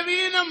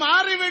 பலவீனம்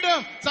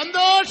மாறிவிடும்,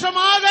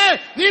 சந்தோஷமாக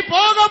நீ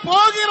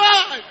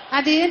போகிறாய்.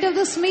 At the end of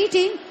this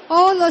meeting,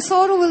 all your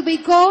sorrow will be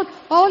gone,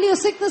 all your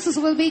sicknesses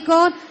will be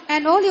gone,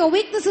 and all your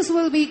weaknesses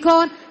will be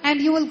gone, and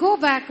you will go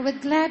back with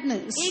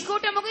gladness. ఈ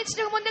కూటమి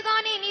ముగించడానికి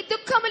ముందుగానే నీ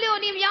దుఃఖములు,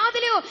 నీ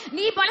వ్యాధులు,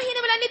 నీ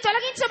బలహీనములన్నీ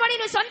తొలగించబడి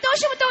నువ్వు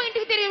సంతోషముతో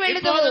ఇంటికి తిరిగి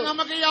వెళ్ళుదువు. இப்போது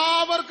நமக்கு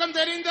யாவருக்கும்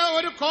தெரிந்த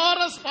ஒரு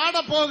கோரஸ் பாட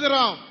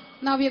போகிறோம்.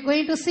 Now we are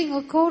going to sing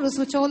a chorus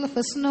which all of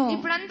us know.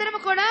 ఇప్పుడు అందరం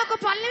కూడా ఒక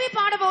పల్లవి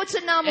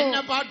పాడబోతున్నాము. என்ன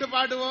பாட்டு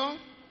பாடுவோம்?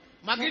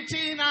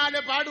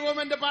 மகிழ்ச்சியினாலே பாடுவோம்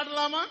என்று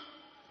பாடலாமா?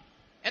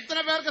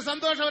 எத்தனை பேருக்கு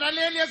சந்தோஷம்? ஒரு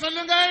அல்லேலூயா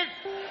சொல்லுங்கள்.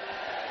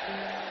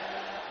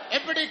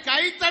 எப்படி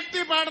கை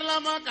தட்டி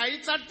பாடலாமா, கை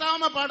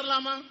தட்டாம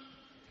பாடலாமா?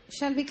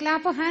 Shall we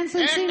clap our hands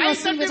and sing or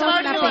sing without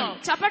clapping?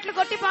 చప్పట్లు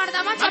కొట్టి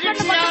పాడదామా,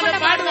 చప్పట్లు కొట్టకుండా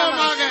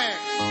పాడదామా?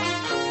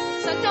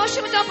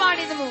 సంతోషముతో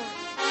పాడేదము.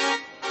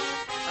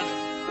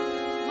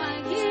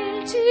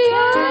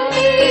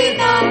 మగిల్చియాలి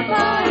నా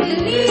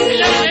పాడలి,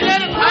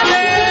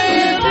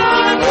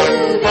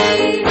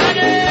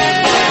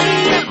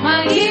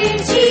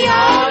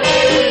 మగిల్చియాలి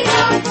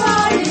నా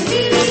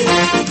పాడలి,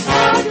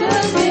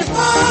 ఆనంద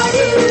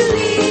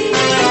పాడలి.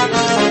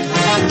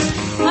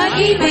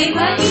 మగిమై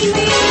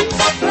మగిమై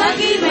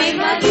மகிமை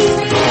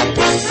மகிமை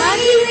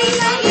மகிமை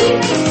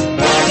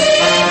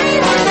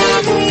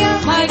மகிமை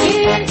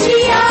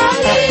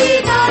மகிழ்ச்சியாலே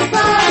நான்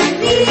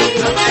பாடுவே,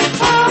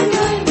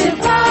 ஆனந்த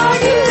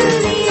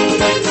பாடுவே.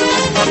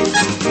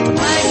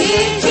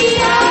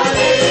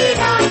 மகிழ்ச்சியாலே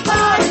நான்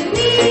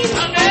பாடுவே,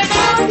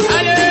 ஆனந்த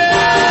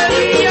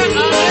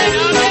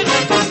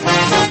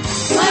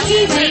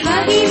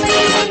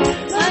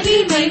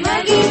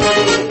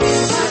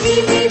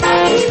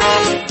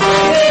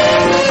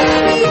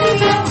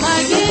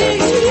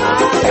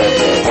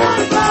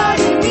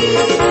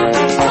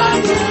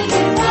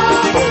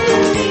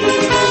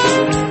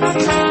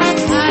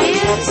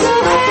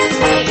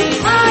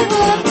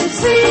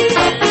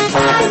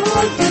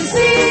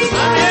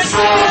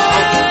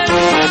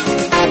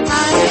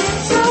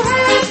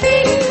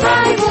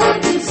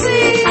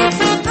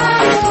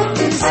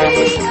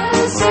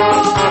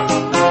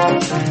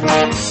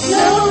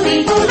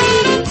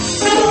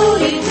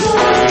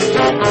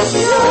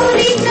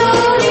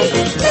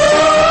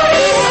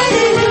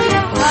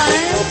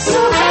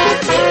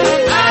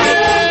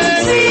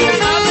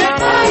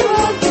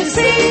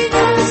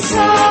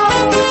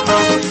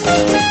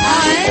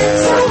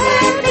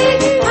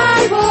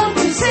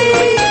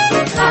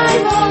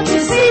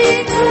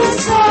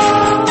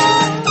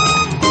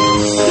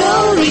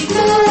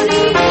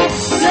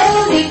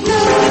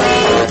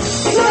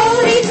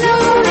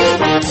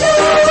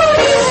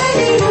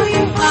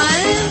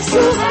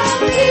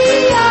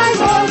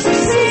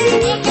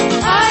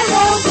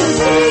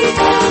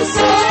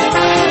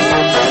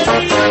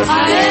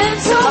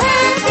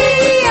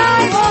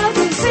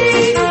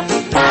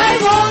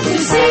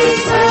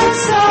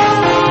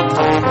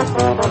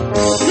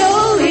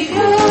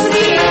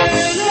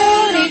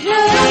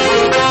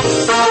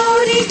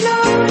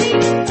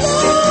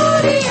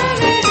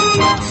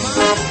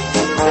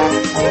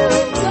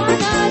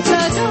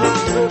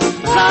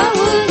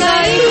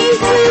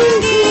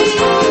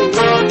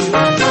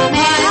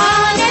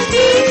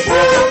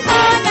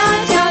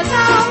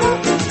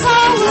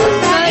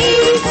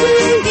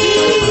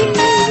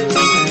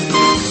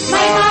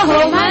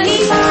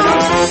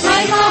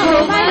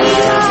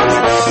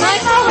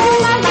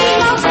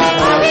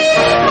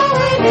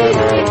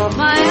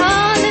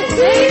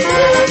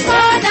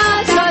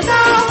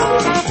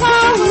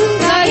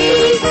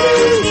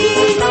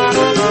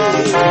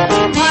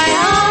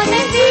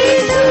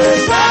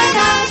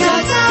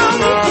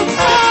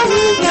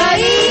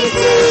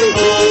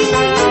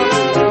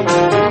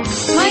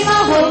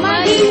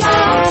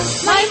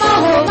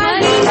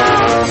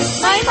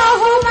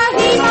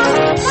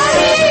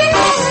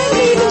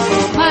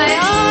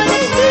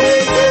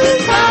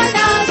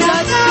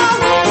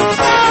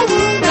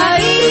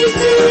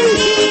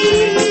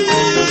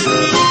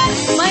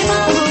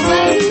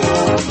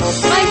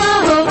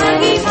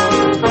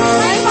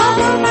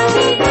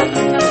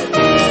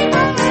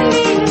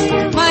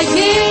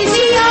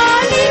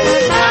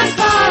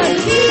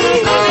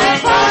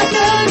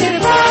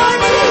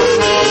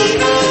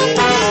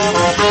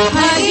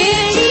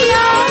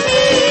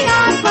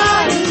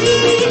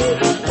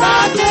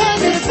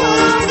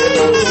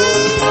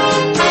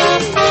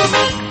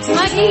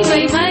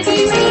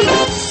மகிமை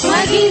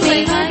மகிமை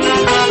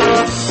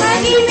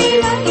மகிமை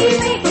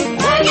மகிமை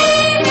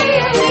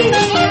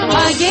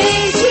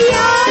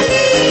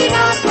மகிழ்ச்சியாலே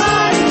நான்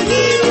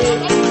பாடுவேன்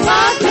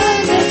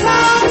பாட்டங்கள்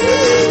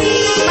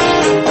பாடுவேன்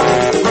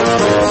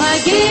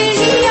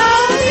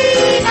மகிழ்ச்சியாலே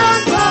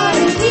நான்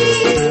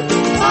பாடுவேன்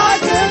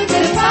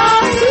பாட்டங்கள்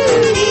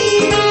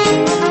பாடுவேன்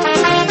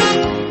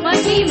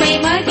மகிமை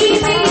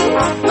மகிமை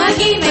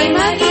மகிமை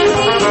மகிமை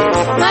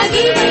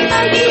மகிமை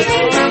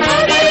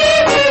மகிமை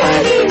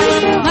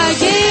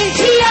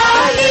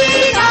மகிழ்ச்சியாலே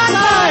நான்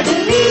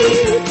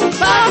பாடுவேன்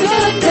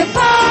பாட்டங்கள்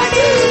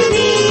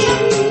பாடுவேன்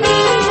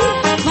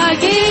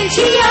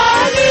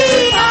மகிழ்ச்சியாலே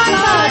நான்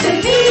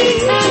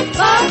பாடுவேன்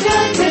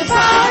பாட்டங்கள்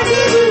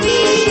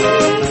பாடுவேன்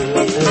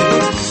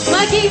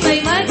மகிமை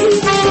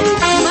மகிமை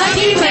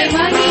மகிமை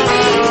மகிமை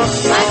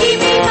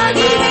மகிமை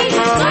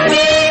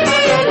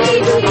மகிமை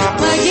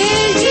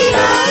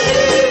மகிழ்ச்சியாலே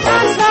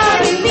நான்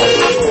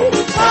பாடுவேன்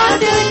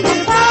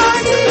பாட்டங்கள்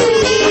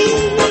பாடுவேன்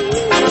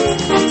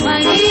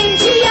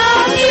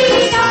மகிழ்ச்சியாலே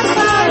நான்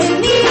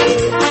பாடுவேன்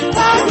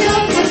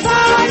பாட்டங்கள்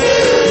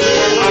பாடுவேன்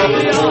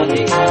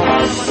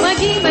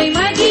மகிமை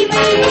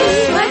மகிமை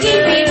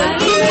மகிமை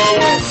மகிமை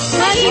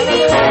மகிமை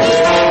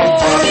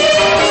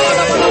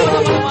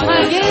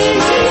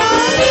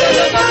மகிழ்ச்சியாலே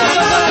நான்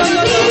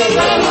பாடுவேன்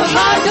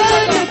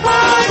பாட்டங்கள்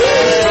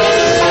பாடுவேன்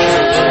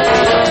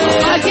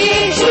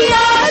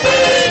மகிழ்ச்சியாலே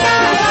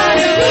நான்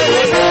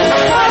பாடுவேன்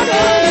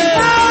பாட்டங்கள்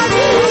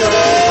பாடுவேன்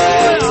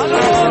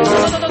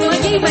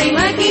மகிமை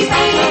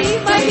மகிமை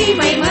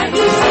மகிமை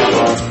மகிமை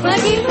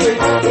மகிமை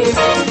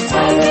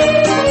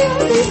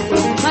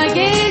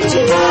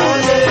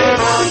மகிழ்ச்சியாலே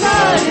நான்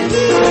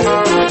பாடுவேன்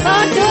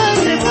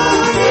பாட்டங்கள்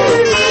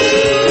பாடுவேன்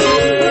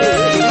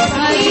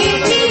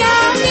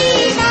மகிழ்ச்சியாலே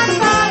நான்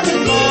பாடுவேன்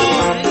பாட்டங்கள்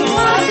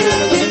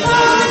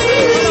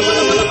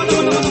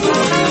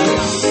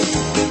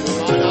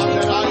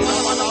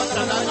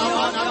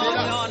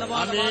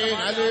Amen.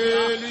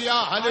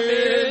 Hallelujah.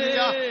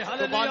 Hallelujah.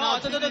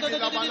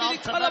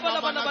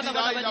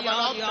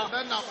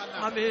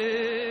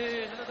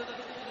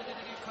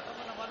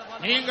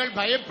 நீங்கள்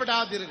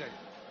பயப்படாதீர்கள்.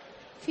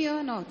 Fear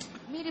not.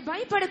 మీరు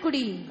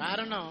భయపడకుడి.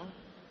 காரணம்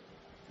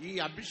ఈ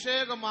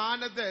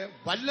అభిషేకமானது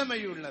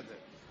వల్లమై ఉన్నది.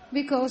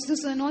 Because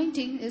this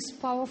anointing is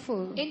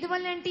powerful.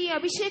 ఎందువల్లంటే ఈ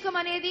అభిషేకం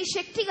అనేది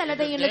శక్తి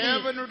గలదై ఉన్నది.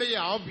 தேவனுடைய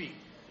ஆவி.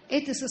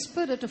 It is the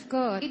Spirit of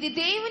God. ఇది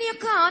దేవుని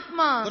యొక్క ఆత్మ.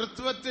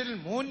 త్రిత్వத்தில்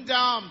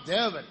மூன்றாம்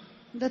தேவன்.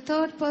 The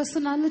third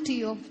personality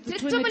of the Trinity.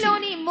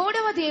 త్రిత్వములోని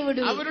మూడవ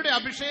దేవుడు. அவருடைய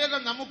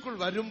அபிஷேகம் நமக்குள்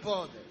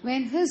வரும்போது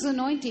When His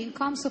anointing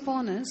comes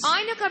upon us,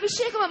 ఆయన యొక్క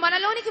అభిషేకం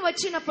మనలోనికి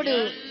వచ్చినప్పుడు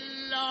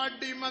எல்லா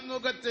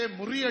அடிமனுகத்தை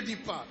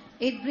முறியடிப்பார்.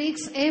 it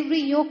breaks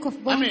every yoke of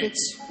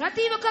bondage.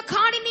 ప్రతి ఒక్క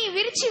కాడిని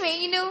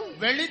విరిచివేయును.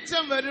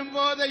 வெளிச்சம்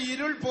வரும்போது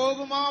இருள்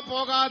போகுமா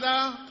போகாதா?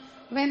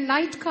 When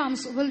light comes,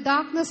 will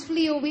darkness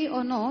flee away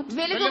or not?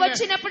 వెలుగు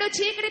వచ్చినప్పుడు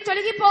చీకటి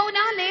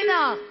తొలగిపోవునా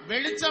లేదా?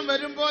 வெளிச்சம்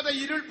வரும்போது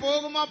இருள்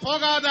போகுமா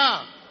போகாதா?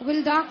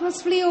 Will darkness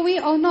flee away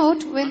or not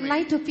when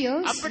light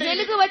appears?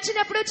 వెలుగు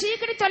వచ్చినప్పుడు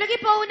చీకటి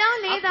తొలగిపోవునా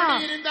లేదా?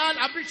 அப்படி இருந்தால்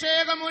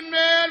அபிஷேகம்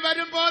உன்மேல்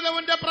வரும்போது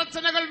உன்னுடைய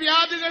பிரச்சனைகள்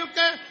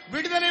வியாதிகளுக்கு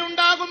விடுதலை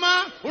உண்டாகுமா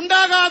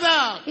உண்டாகாதா?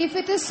 If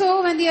it is so,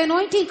 when the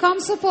anointing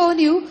comes upon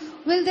you,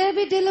 will there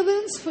be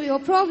deliverance for your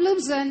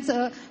problems and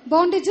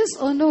bondages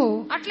or no?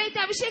 అట్లయితే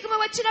అభిషేకం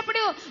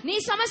వచ్చినప్పుడు నీ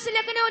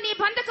సమస్యలకు నీ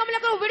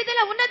బంధకములకు విడుదల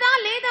ఉన్నదా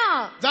లేదా?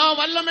 దా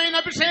వల్లమైన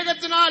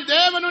అభిషేకத்தினால்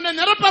தேவன் உன்னை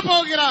நிரப்ப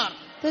போகிறார்.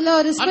 The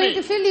Lord is going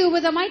to fill you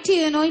with a mighty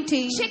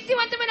anointing.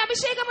 శక్తివంతమైన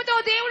అభిషేకముతో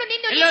దేవుడు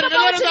నిన్ను எல்லாரும்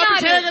నింపబోచున్నాడు.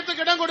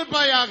 அபிஷேகத்துக்கு இடம்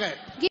கொடுப்பாயாக.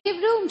 Give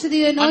room to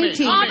the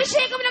anointing. ఆ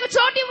అభిషేకమునకు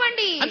చోటు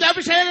ఇవ్వండి. அந்த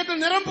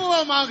அபிஷேகத்தில்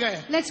நிரம்புவோமாக.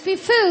 Let's be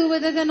filled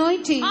with the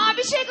anointing. ఆ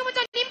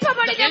అభిషేకముతో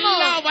నింపబడినము.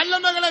 எல்லா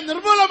వల్లమகளை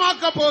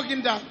నిర్మూలమాக்க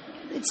పోகின்றார்.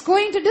 It's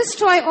going to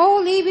destroy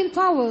all evil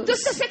powers.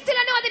 దుష్ట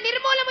శక్తులను అది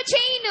నిర్మూలము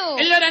చేయును.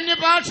 எல்லாரும் అన్య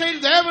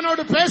భాషயில்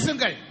தேவனோடு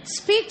பேசுங்கள்.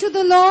 Speak to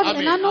the Lord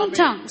in unknown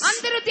tongues.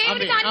 అందరూ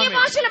దేవునితో అన్య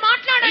భాషలు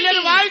మాట్లాడండి.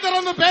 எல்லாரும் வாய்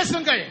திறந்து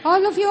பேசுங்கள்.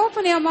 All of you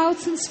open your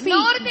mouths and speak.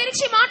 నోరు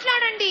తెరిచి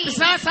మాట్లాడండి.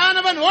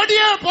 பிசாசானவன்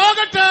ஓடியே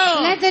போகட்டும்.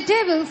 Let the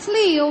devil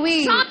flee away.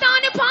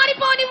 సాతాను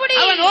పారిపోనివ్వుడి.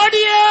 அவன்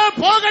ஓடியே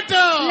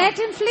போகட்டும். Let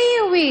him flee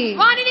away.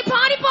 వానిని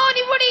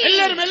పారిపోనివ్వుడి.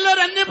 எல்லாரும்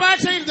అన్య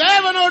భాషயில்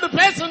தேவனோடு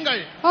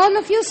பேசுங்கள். All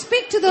of you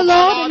speak to the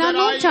Lord in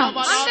unknown tongues.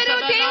 అందరూ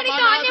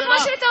దేవునితో అన్య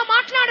భాషలతో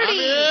మాట్లాడుడి.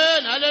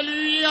 ఆమేన్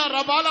హల్లెలూయా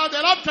రబాలా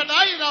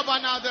దెరాప్చడాయి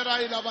రబానా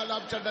దెరాయి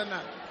రబాలాప్చడన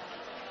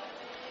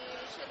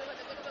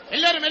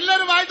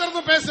எல்லாரும் வாய்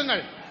திறந்து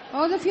பேசுங்கள்.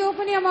 All of you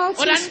open your mouths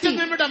ஒரு and speak.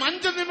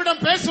 5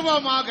 நிமிடம்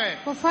பேசுவோமாக.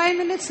 For 5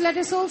 minutes let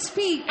us all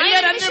speak.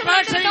 எல்லாரும் அன்ய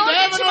பாஷையில்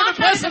தேவனோடு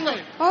பேசுங்கள்.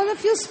 All of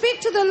you speak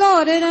to the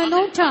Lord in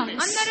unknown tongues.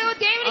 అందరూ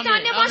దేవునితో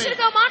అన్య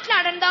భాషలతో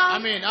మాట్లాడండి.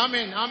 ఆమేన్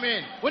ఆమేన్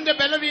ఆమేన్ உன்னுடைய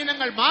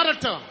பலவீனங்கள்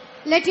மாறட்டும்.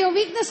 Let your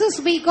weaknesses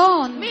be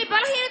gone. మీ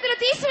బలహీనతలు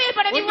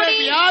తీసివేయబడనివ్వండి. உன்னுடைய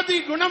வியாதி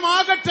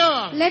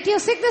குணமாகட்டும். Let your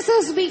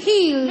sicknesses be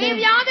healed. మీ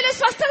వ్యాధులు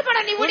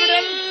స్వస్థపడనివ్వండి. உன்னுடைய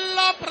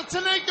எல்லா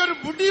பிரச்சனைக்கு ஒரு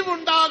முடிவு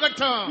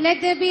உண்டாகட்டும். Let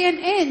there be an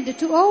end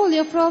to all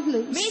your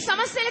problems. మీ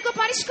సమస్యలకు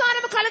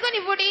పరిష్కారం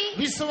కలుగనివ్వండి.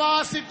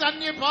 விசுவாசித்த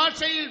அந்நிய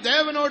பாஷையில்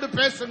தேவனோடு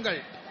பேசுங்கள்.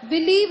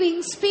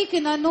 Believing, speak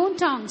in unknown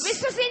tongues.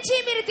 విశ్వసించి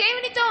మీరు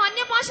దేవునితో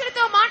అన్య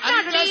భాషలతో அந்த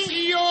మాట్లాడండి.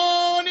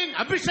 சீயோனின்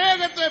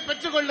அபிஷேகத்தை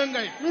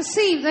பெற்றுக்கொள்ளுங்கள்.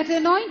 Receive that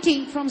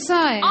anointing from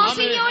Zion. ఆ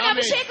సీయోను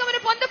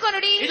అభిషేకమును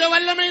పొందుకొనుడి. இந்த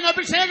வல்லமையின்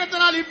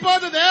அபிஷேகத்தினால்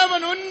இப்போது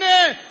தேவன் உன்னை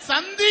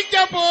சந்திக்க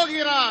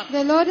போகிறார்.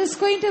 The Lord is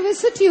going to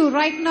visit you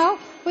right now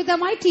with a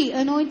mighty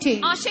anointing.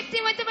 ఆ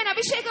శక్తివంతమైన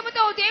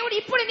అభిషేకముతో దేవుడు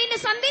ఇప్పుడు నిన్ను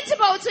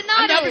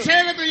సంధించబోతున్నాడు. அந்த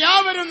அபிஷேகத்தில்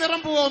யாவரும்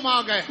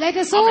நிரம்புவோமாக. Let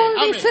us all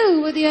be filled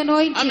with the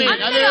anointing.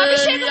 అందరూ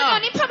అభిషేకంతో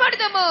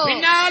నింపబడదాము.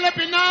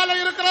 பின்னால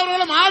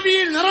இருக்கிறவர்களும்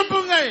ஆவியில்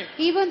நிரம்புங்கள்.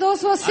 Even those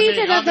who are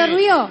seated at the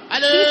rear,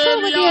 be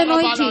filled with the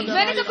anointing.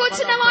 వెనుక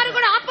కూర్చున్న వారు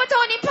కూడా ఆత్మతో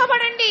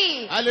నింపబడండి.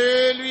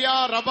 హల్లెలూయా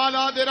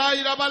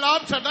రబలాదిరాయి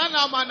రబలాబ్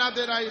షడనా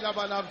మనాదిరాయి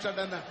రబలాబ్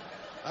షడనా.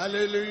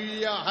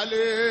 హల్లెలూయా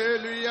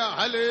హల్లెలూయా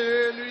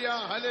హల్లెలూయా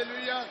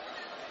హల్లెలూయా.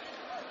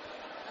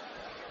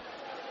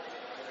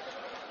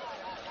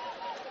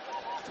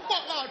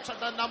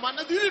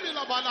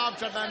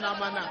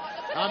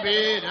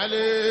 Amen.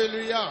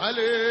 Hallelujah.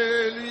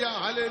 Hallelujah.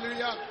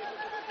 Hallelujah.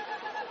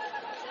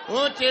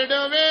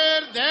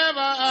 ஊற்றிடுவேர் தேவ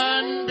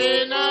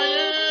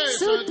அன்பினாயே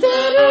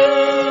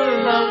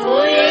சுத்தரும்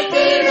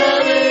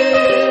உயர்த்திடவே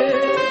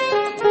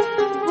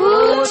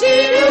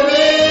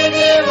ஊற்றிடுவேர்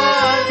தேவ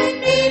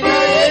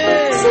அன்பினாயே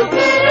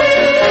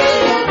சுத்தரும்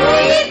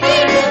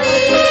உயர்த்திடவே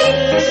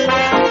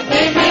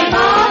என்னை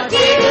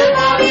மாற்றிடும்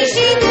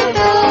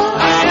அபிஷேகத்தோ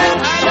என்னை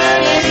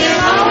மாற்றிடும்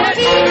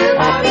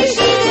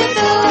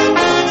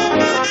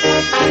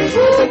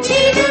அபிஷேகத்தோ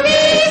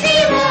ஊற்றிடுவேர்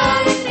தேவ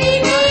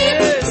அன்பினாயே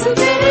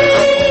சுத்தரும்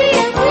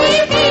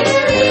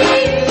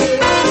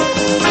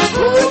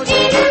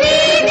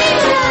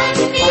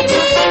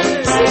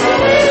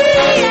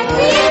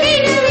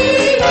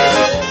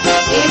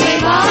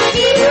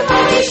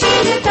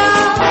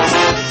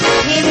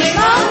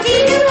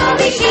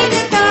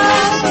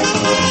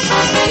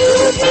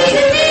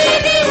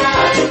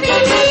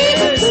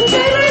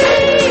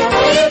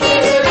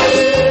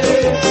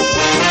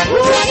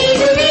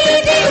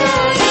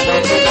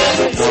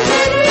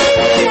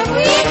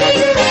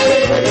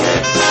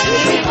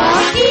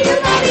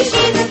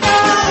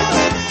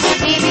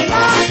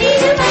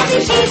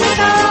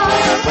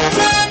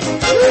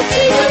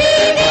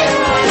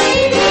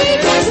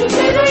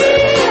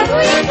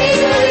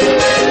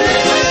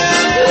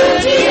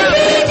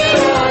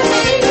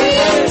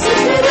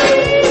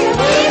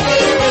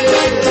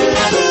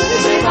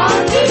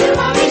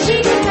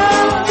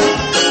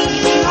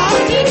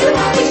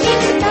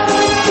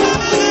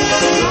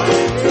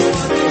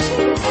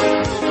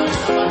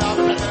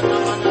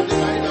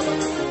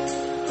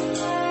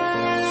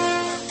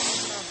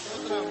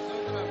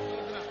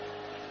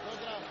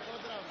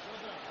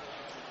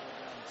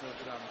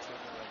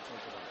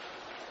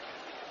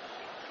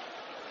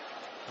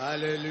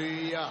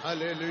Hallelujah,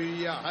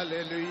 hallelujah,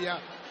 hallelujah,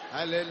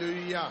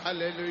 hallelujah,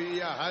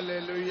 hallelujah,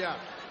 hallelujah.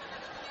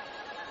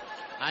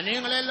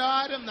 நீங்கள்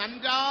எல்லாரும்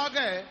நன்றாக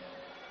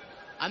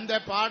அந்த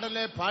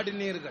பாடலை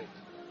பாடினீர்கள்.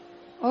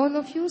 All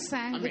of you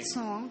sang the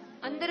song.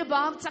 అందరూ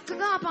బాగా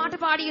చక్కగా ఆ పాట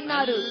పాడి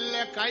ఉన్నారు.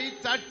 కై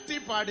తట్టి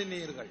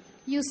పాడినీர்கள்.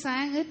 You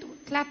sang it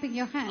clapping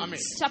your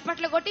hands.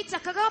 చప్పట్లు కొట్టి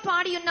చక్కగా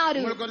పాడి ఉన్నారు.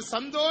 உங்களுக்கு ஒரு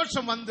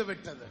சந்தோஷம் வந்து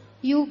விட்டது.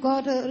 You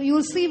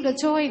received a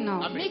joy now.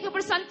 మీకు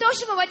ఇప్పుడు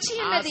సంతోషం వచ్చి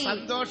ఉన్నది. ఆ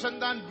సంతోషం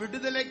தான்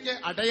விடுதலைக்கு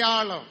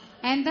அடையாளம்.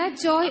 And that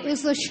joy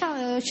is a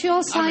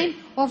sure sign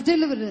of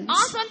deliverance.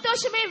 ఆ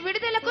సంతోషమే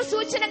విడుదలకు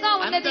సూచనగా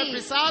ఉన్నది. அந்த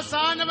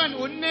பிசாசானவன்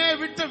உன்னை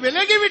விட்டு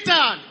விலகி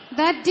விட்டான்.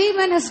 That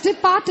demon has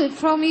departed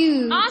from you.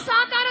 ఆ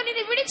సాతాను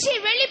నిన్ను విడిచి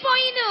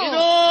వెళ్ళిపోయిను.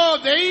 இதோ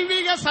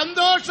தெய்வீக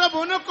சந்தோஷம்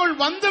உனக்குள்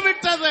வந்து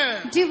விட்டது.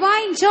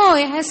 Divine joy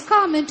has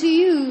come into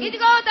you.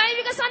 ఇదిగో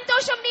దైవిక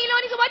సంతోషం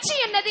నీలోనికి వచ్చి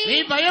ఉన్నది. நீ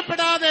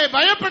பயப்படாதே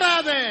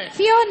பயப்படாதே.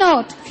 Fear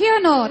not, fear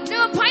not.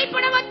 నువ్వు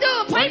భయపడవద్దు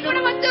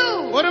భయపడవద్దు.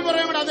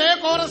 ஒருமுறை கூட அதே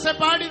கோரஸை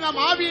பாடி நாம்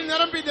ஆவியில்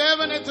நிரம்பி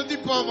தேவனை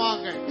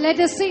துதிப்போமாக. Let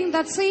us sing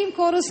that same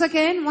chorus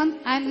again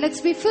and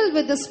let's be filled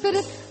with the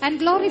Spirit and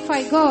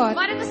glorify God.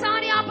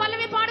 మరొకసారి ఆ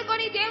పల్లవి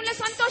పాడుకొని దేవుని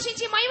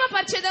సంతోషించి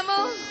మహిమపరచెదము.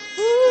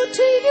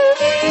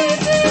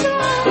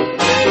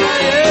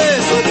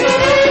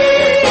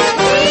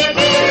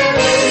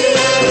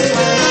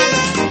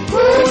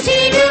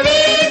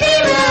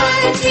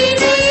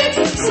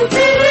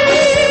 Super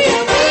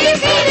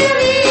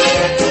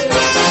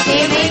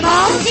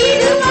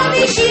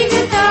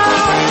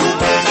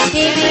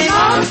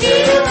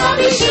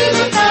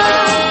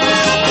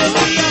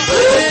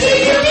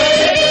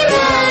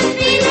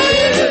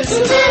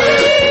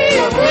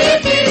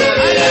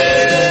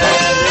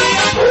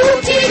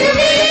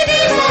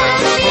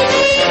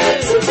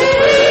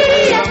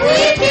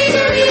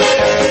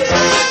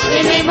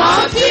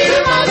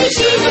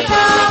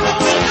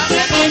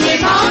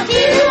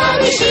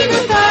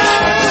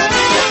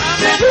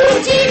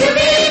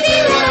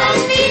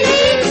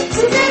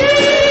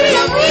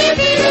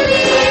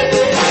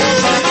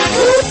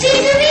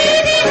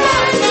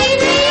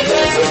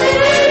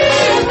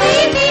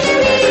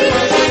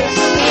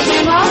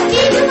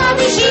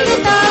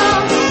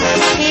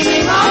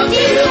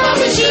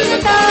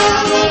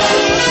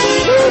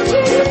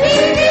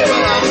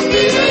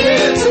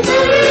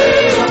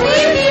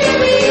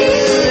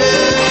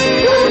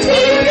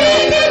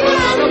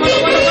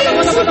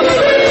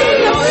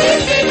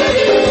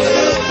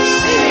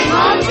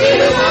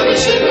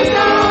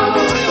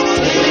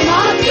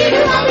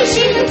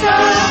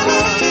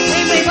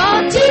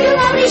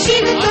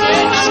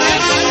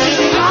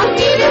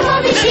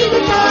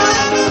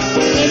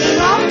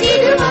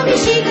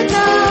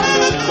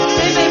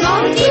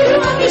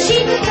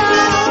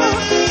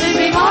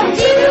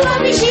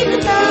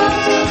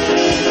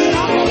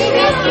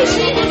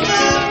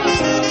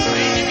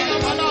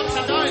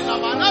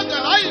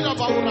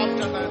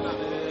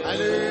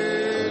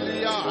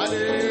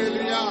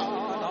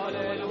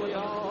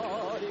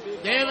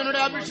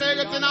தேவனுடைய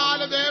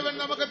அபிஷேகத்தினால தேவன்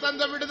நமக்கு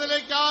தந்த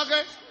விடுதலைக்காக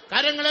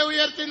கரங்களை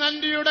உயர்த்தி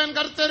நன்றியுடன்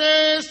கர்த்தரே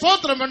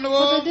ஸ்தோத்திரம் For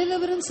பண்ணுவோம். the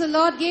deliverance the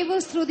Lord gave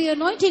us through the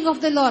anointing of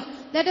the Lord.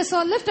 Let us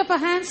all lift up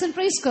our hands and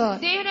praise God.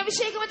 దేవుని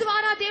అభిషేకం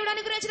ద్వారా దేవుడు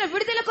అనుగ్రహించిన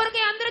విడుదల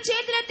కొరకే అందరూ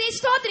చేతులెత్తి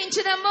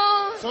స్తోత్రించుదాము.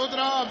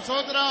 సోత్రం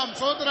సోత్రం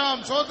సోత్రం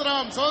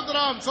సోత్రం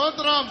సోత్రం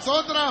సోత్రం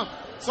సోత్రం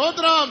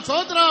சோத்ரம்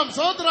சோத்ரம்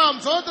சோத்ரம்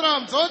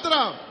சோத்ரம்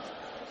சோத்ரம்.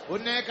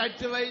 உன்னை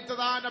கட்டி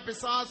வைத்ததான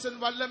பிசாசின்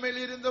வல்லமையில்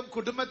இருந்தும்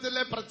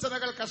குடும்பத்திலே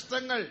பிரச்சனைகள்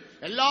கஷ்டங்கள்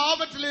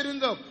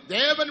எல்லாவற்றிலிருந்தும்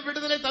தேவன்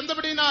விடுதலை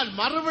தந்தபடினால்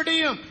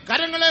மறுபடியும்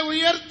கரங்களை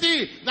உயர்த்தி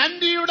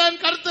நன்றியுடன்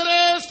கர்த்தரே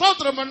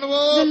ஸ்தோத்திரம்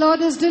பண்ணுவோம். The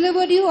Lord has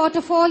delivered you out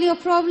of all your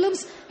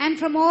problems and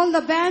from all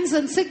the bands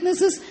and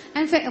sicknesses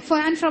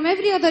and from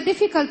every other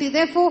difficulty.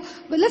 Therefore,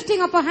 lifting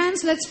up our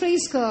hands, let's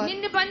praise God.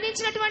 నిన్ను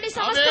బంధించినటువంటి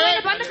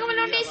సమస్తమైన బంధకముల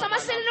నుండి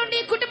సమస్యల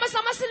నుండి కుటుంబ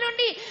సమస్యల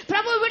నుండి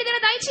ప్రభువు విడుదల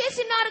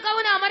దయచేసినారు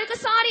కావున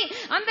మరొకసారి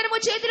అందరము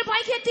చేతులు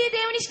పైకెత్తి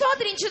దేవుని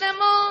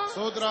స్తోత్రించుదాము.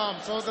 సోత్రం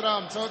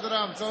సోత్రం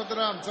సోత్రం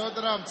సోత్రం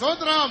సోత్రం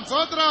సోత్రం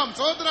సోత్రం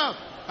సోత్రం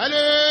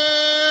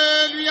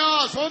హల్లెలూయా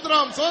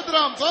సోత్రం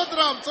సోత్రం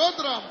సోత్రం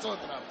సోత్రం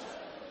సోత్రం.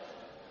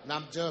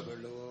 நாம்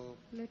ஜெபலுவோம்.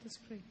 Let us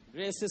pray.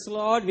 Gracious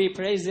Lord, we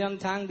praise you and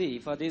thank thee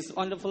for this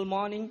wonderful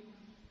morning.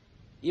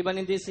 Even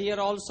in this year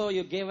also,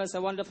 you gave us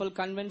a wonderful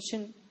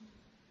convention.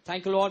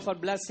 Thank you, Lord, for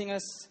blessing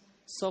us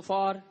so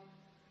far,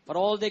 for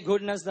all the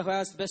goodness thou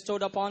hast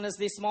bestowed upon us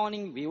this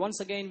morning. Once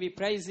again, we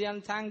praise thee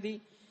and thank thee.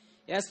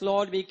 Yes,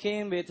 Lord, we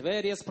came with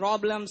various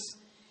problems.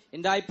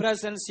 In thy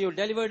presence, you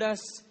delivered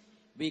us.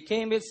 We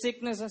came with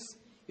sicknesses.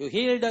 You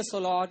healed us, O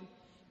Lord.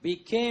 We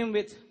came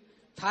with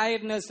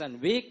tiredness and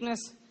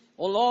weakness.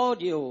 O Lord,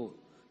 you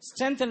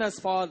strengthen us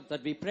for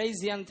that. We praise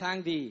thee and thank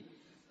thee.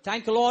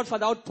 Thank you, Lord, for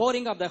the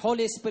outpouring of the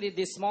Holy Spirit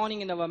this morning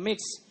in our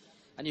midst.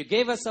 And you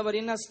gave us our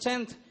inner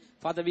strength.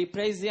 Father, we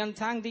praise thee and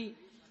thank thee.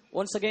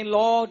 Once again,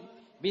 Lord,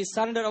 we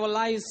surrender our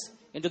lives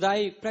into thy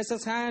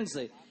precious hands.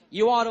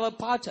 You are our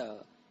potter.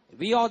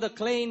 We are the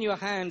clay in your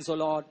hands, O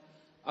Lord.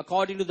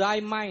 According to thy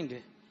mind,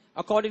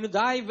 according to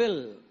thy will,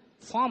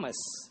 form us.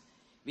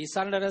 We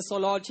surrender us, O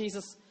Lord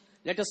Jesus.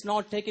 Let us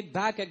not take it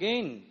back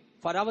again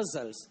for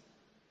ourselves.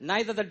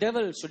 Neither the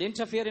devil should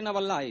interfere in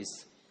our lives.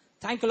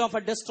 Thank you, Lord,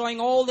 for destroying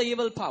all the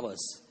evil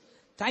powers.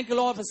 Thank you,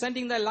 Lord, for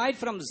sending thy light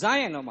from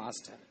Zion, O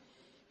Master.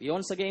 We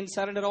once again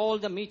surrender all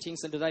the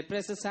meetings into thy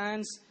precious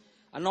hands.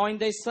 Anoint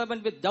thy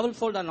servant with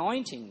double-fold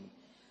anointing.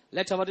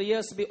 Let our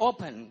ears be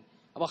open,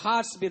 our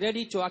hearts be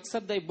ready to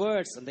accept thy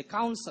words and the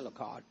counsel of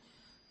God,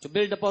 to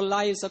build up our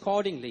lives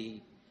accordingly.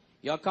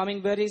 You are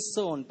coming very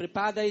soon.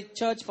 Prepare thy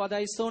church for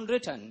thy soon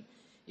return.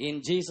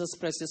 In Jesus'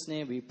 precious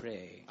name we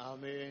pray.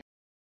 Amen.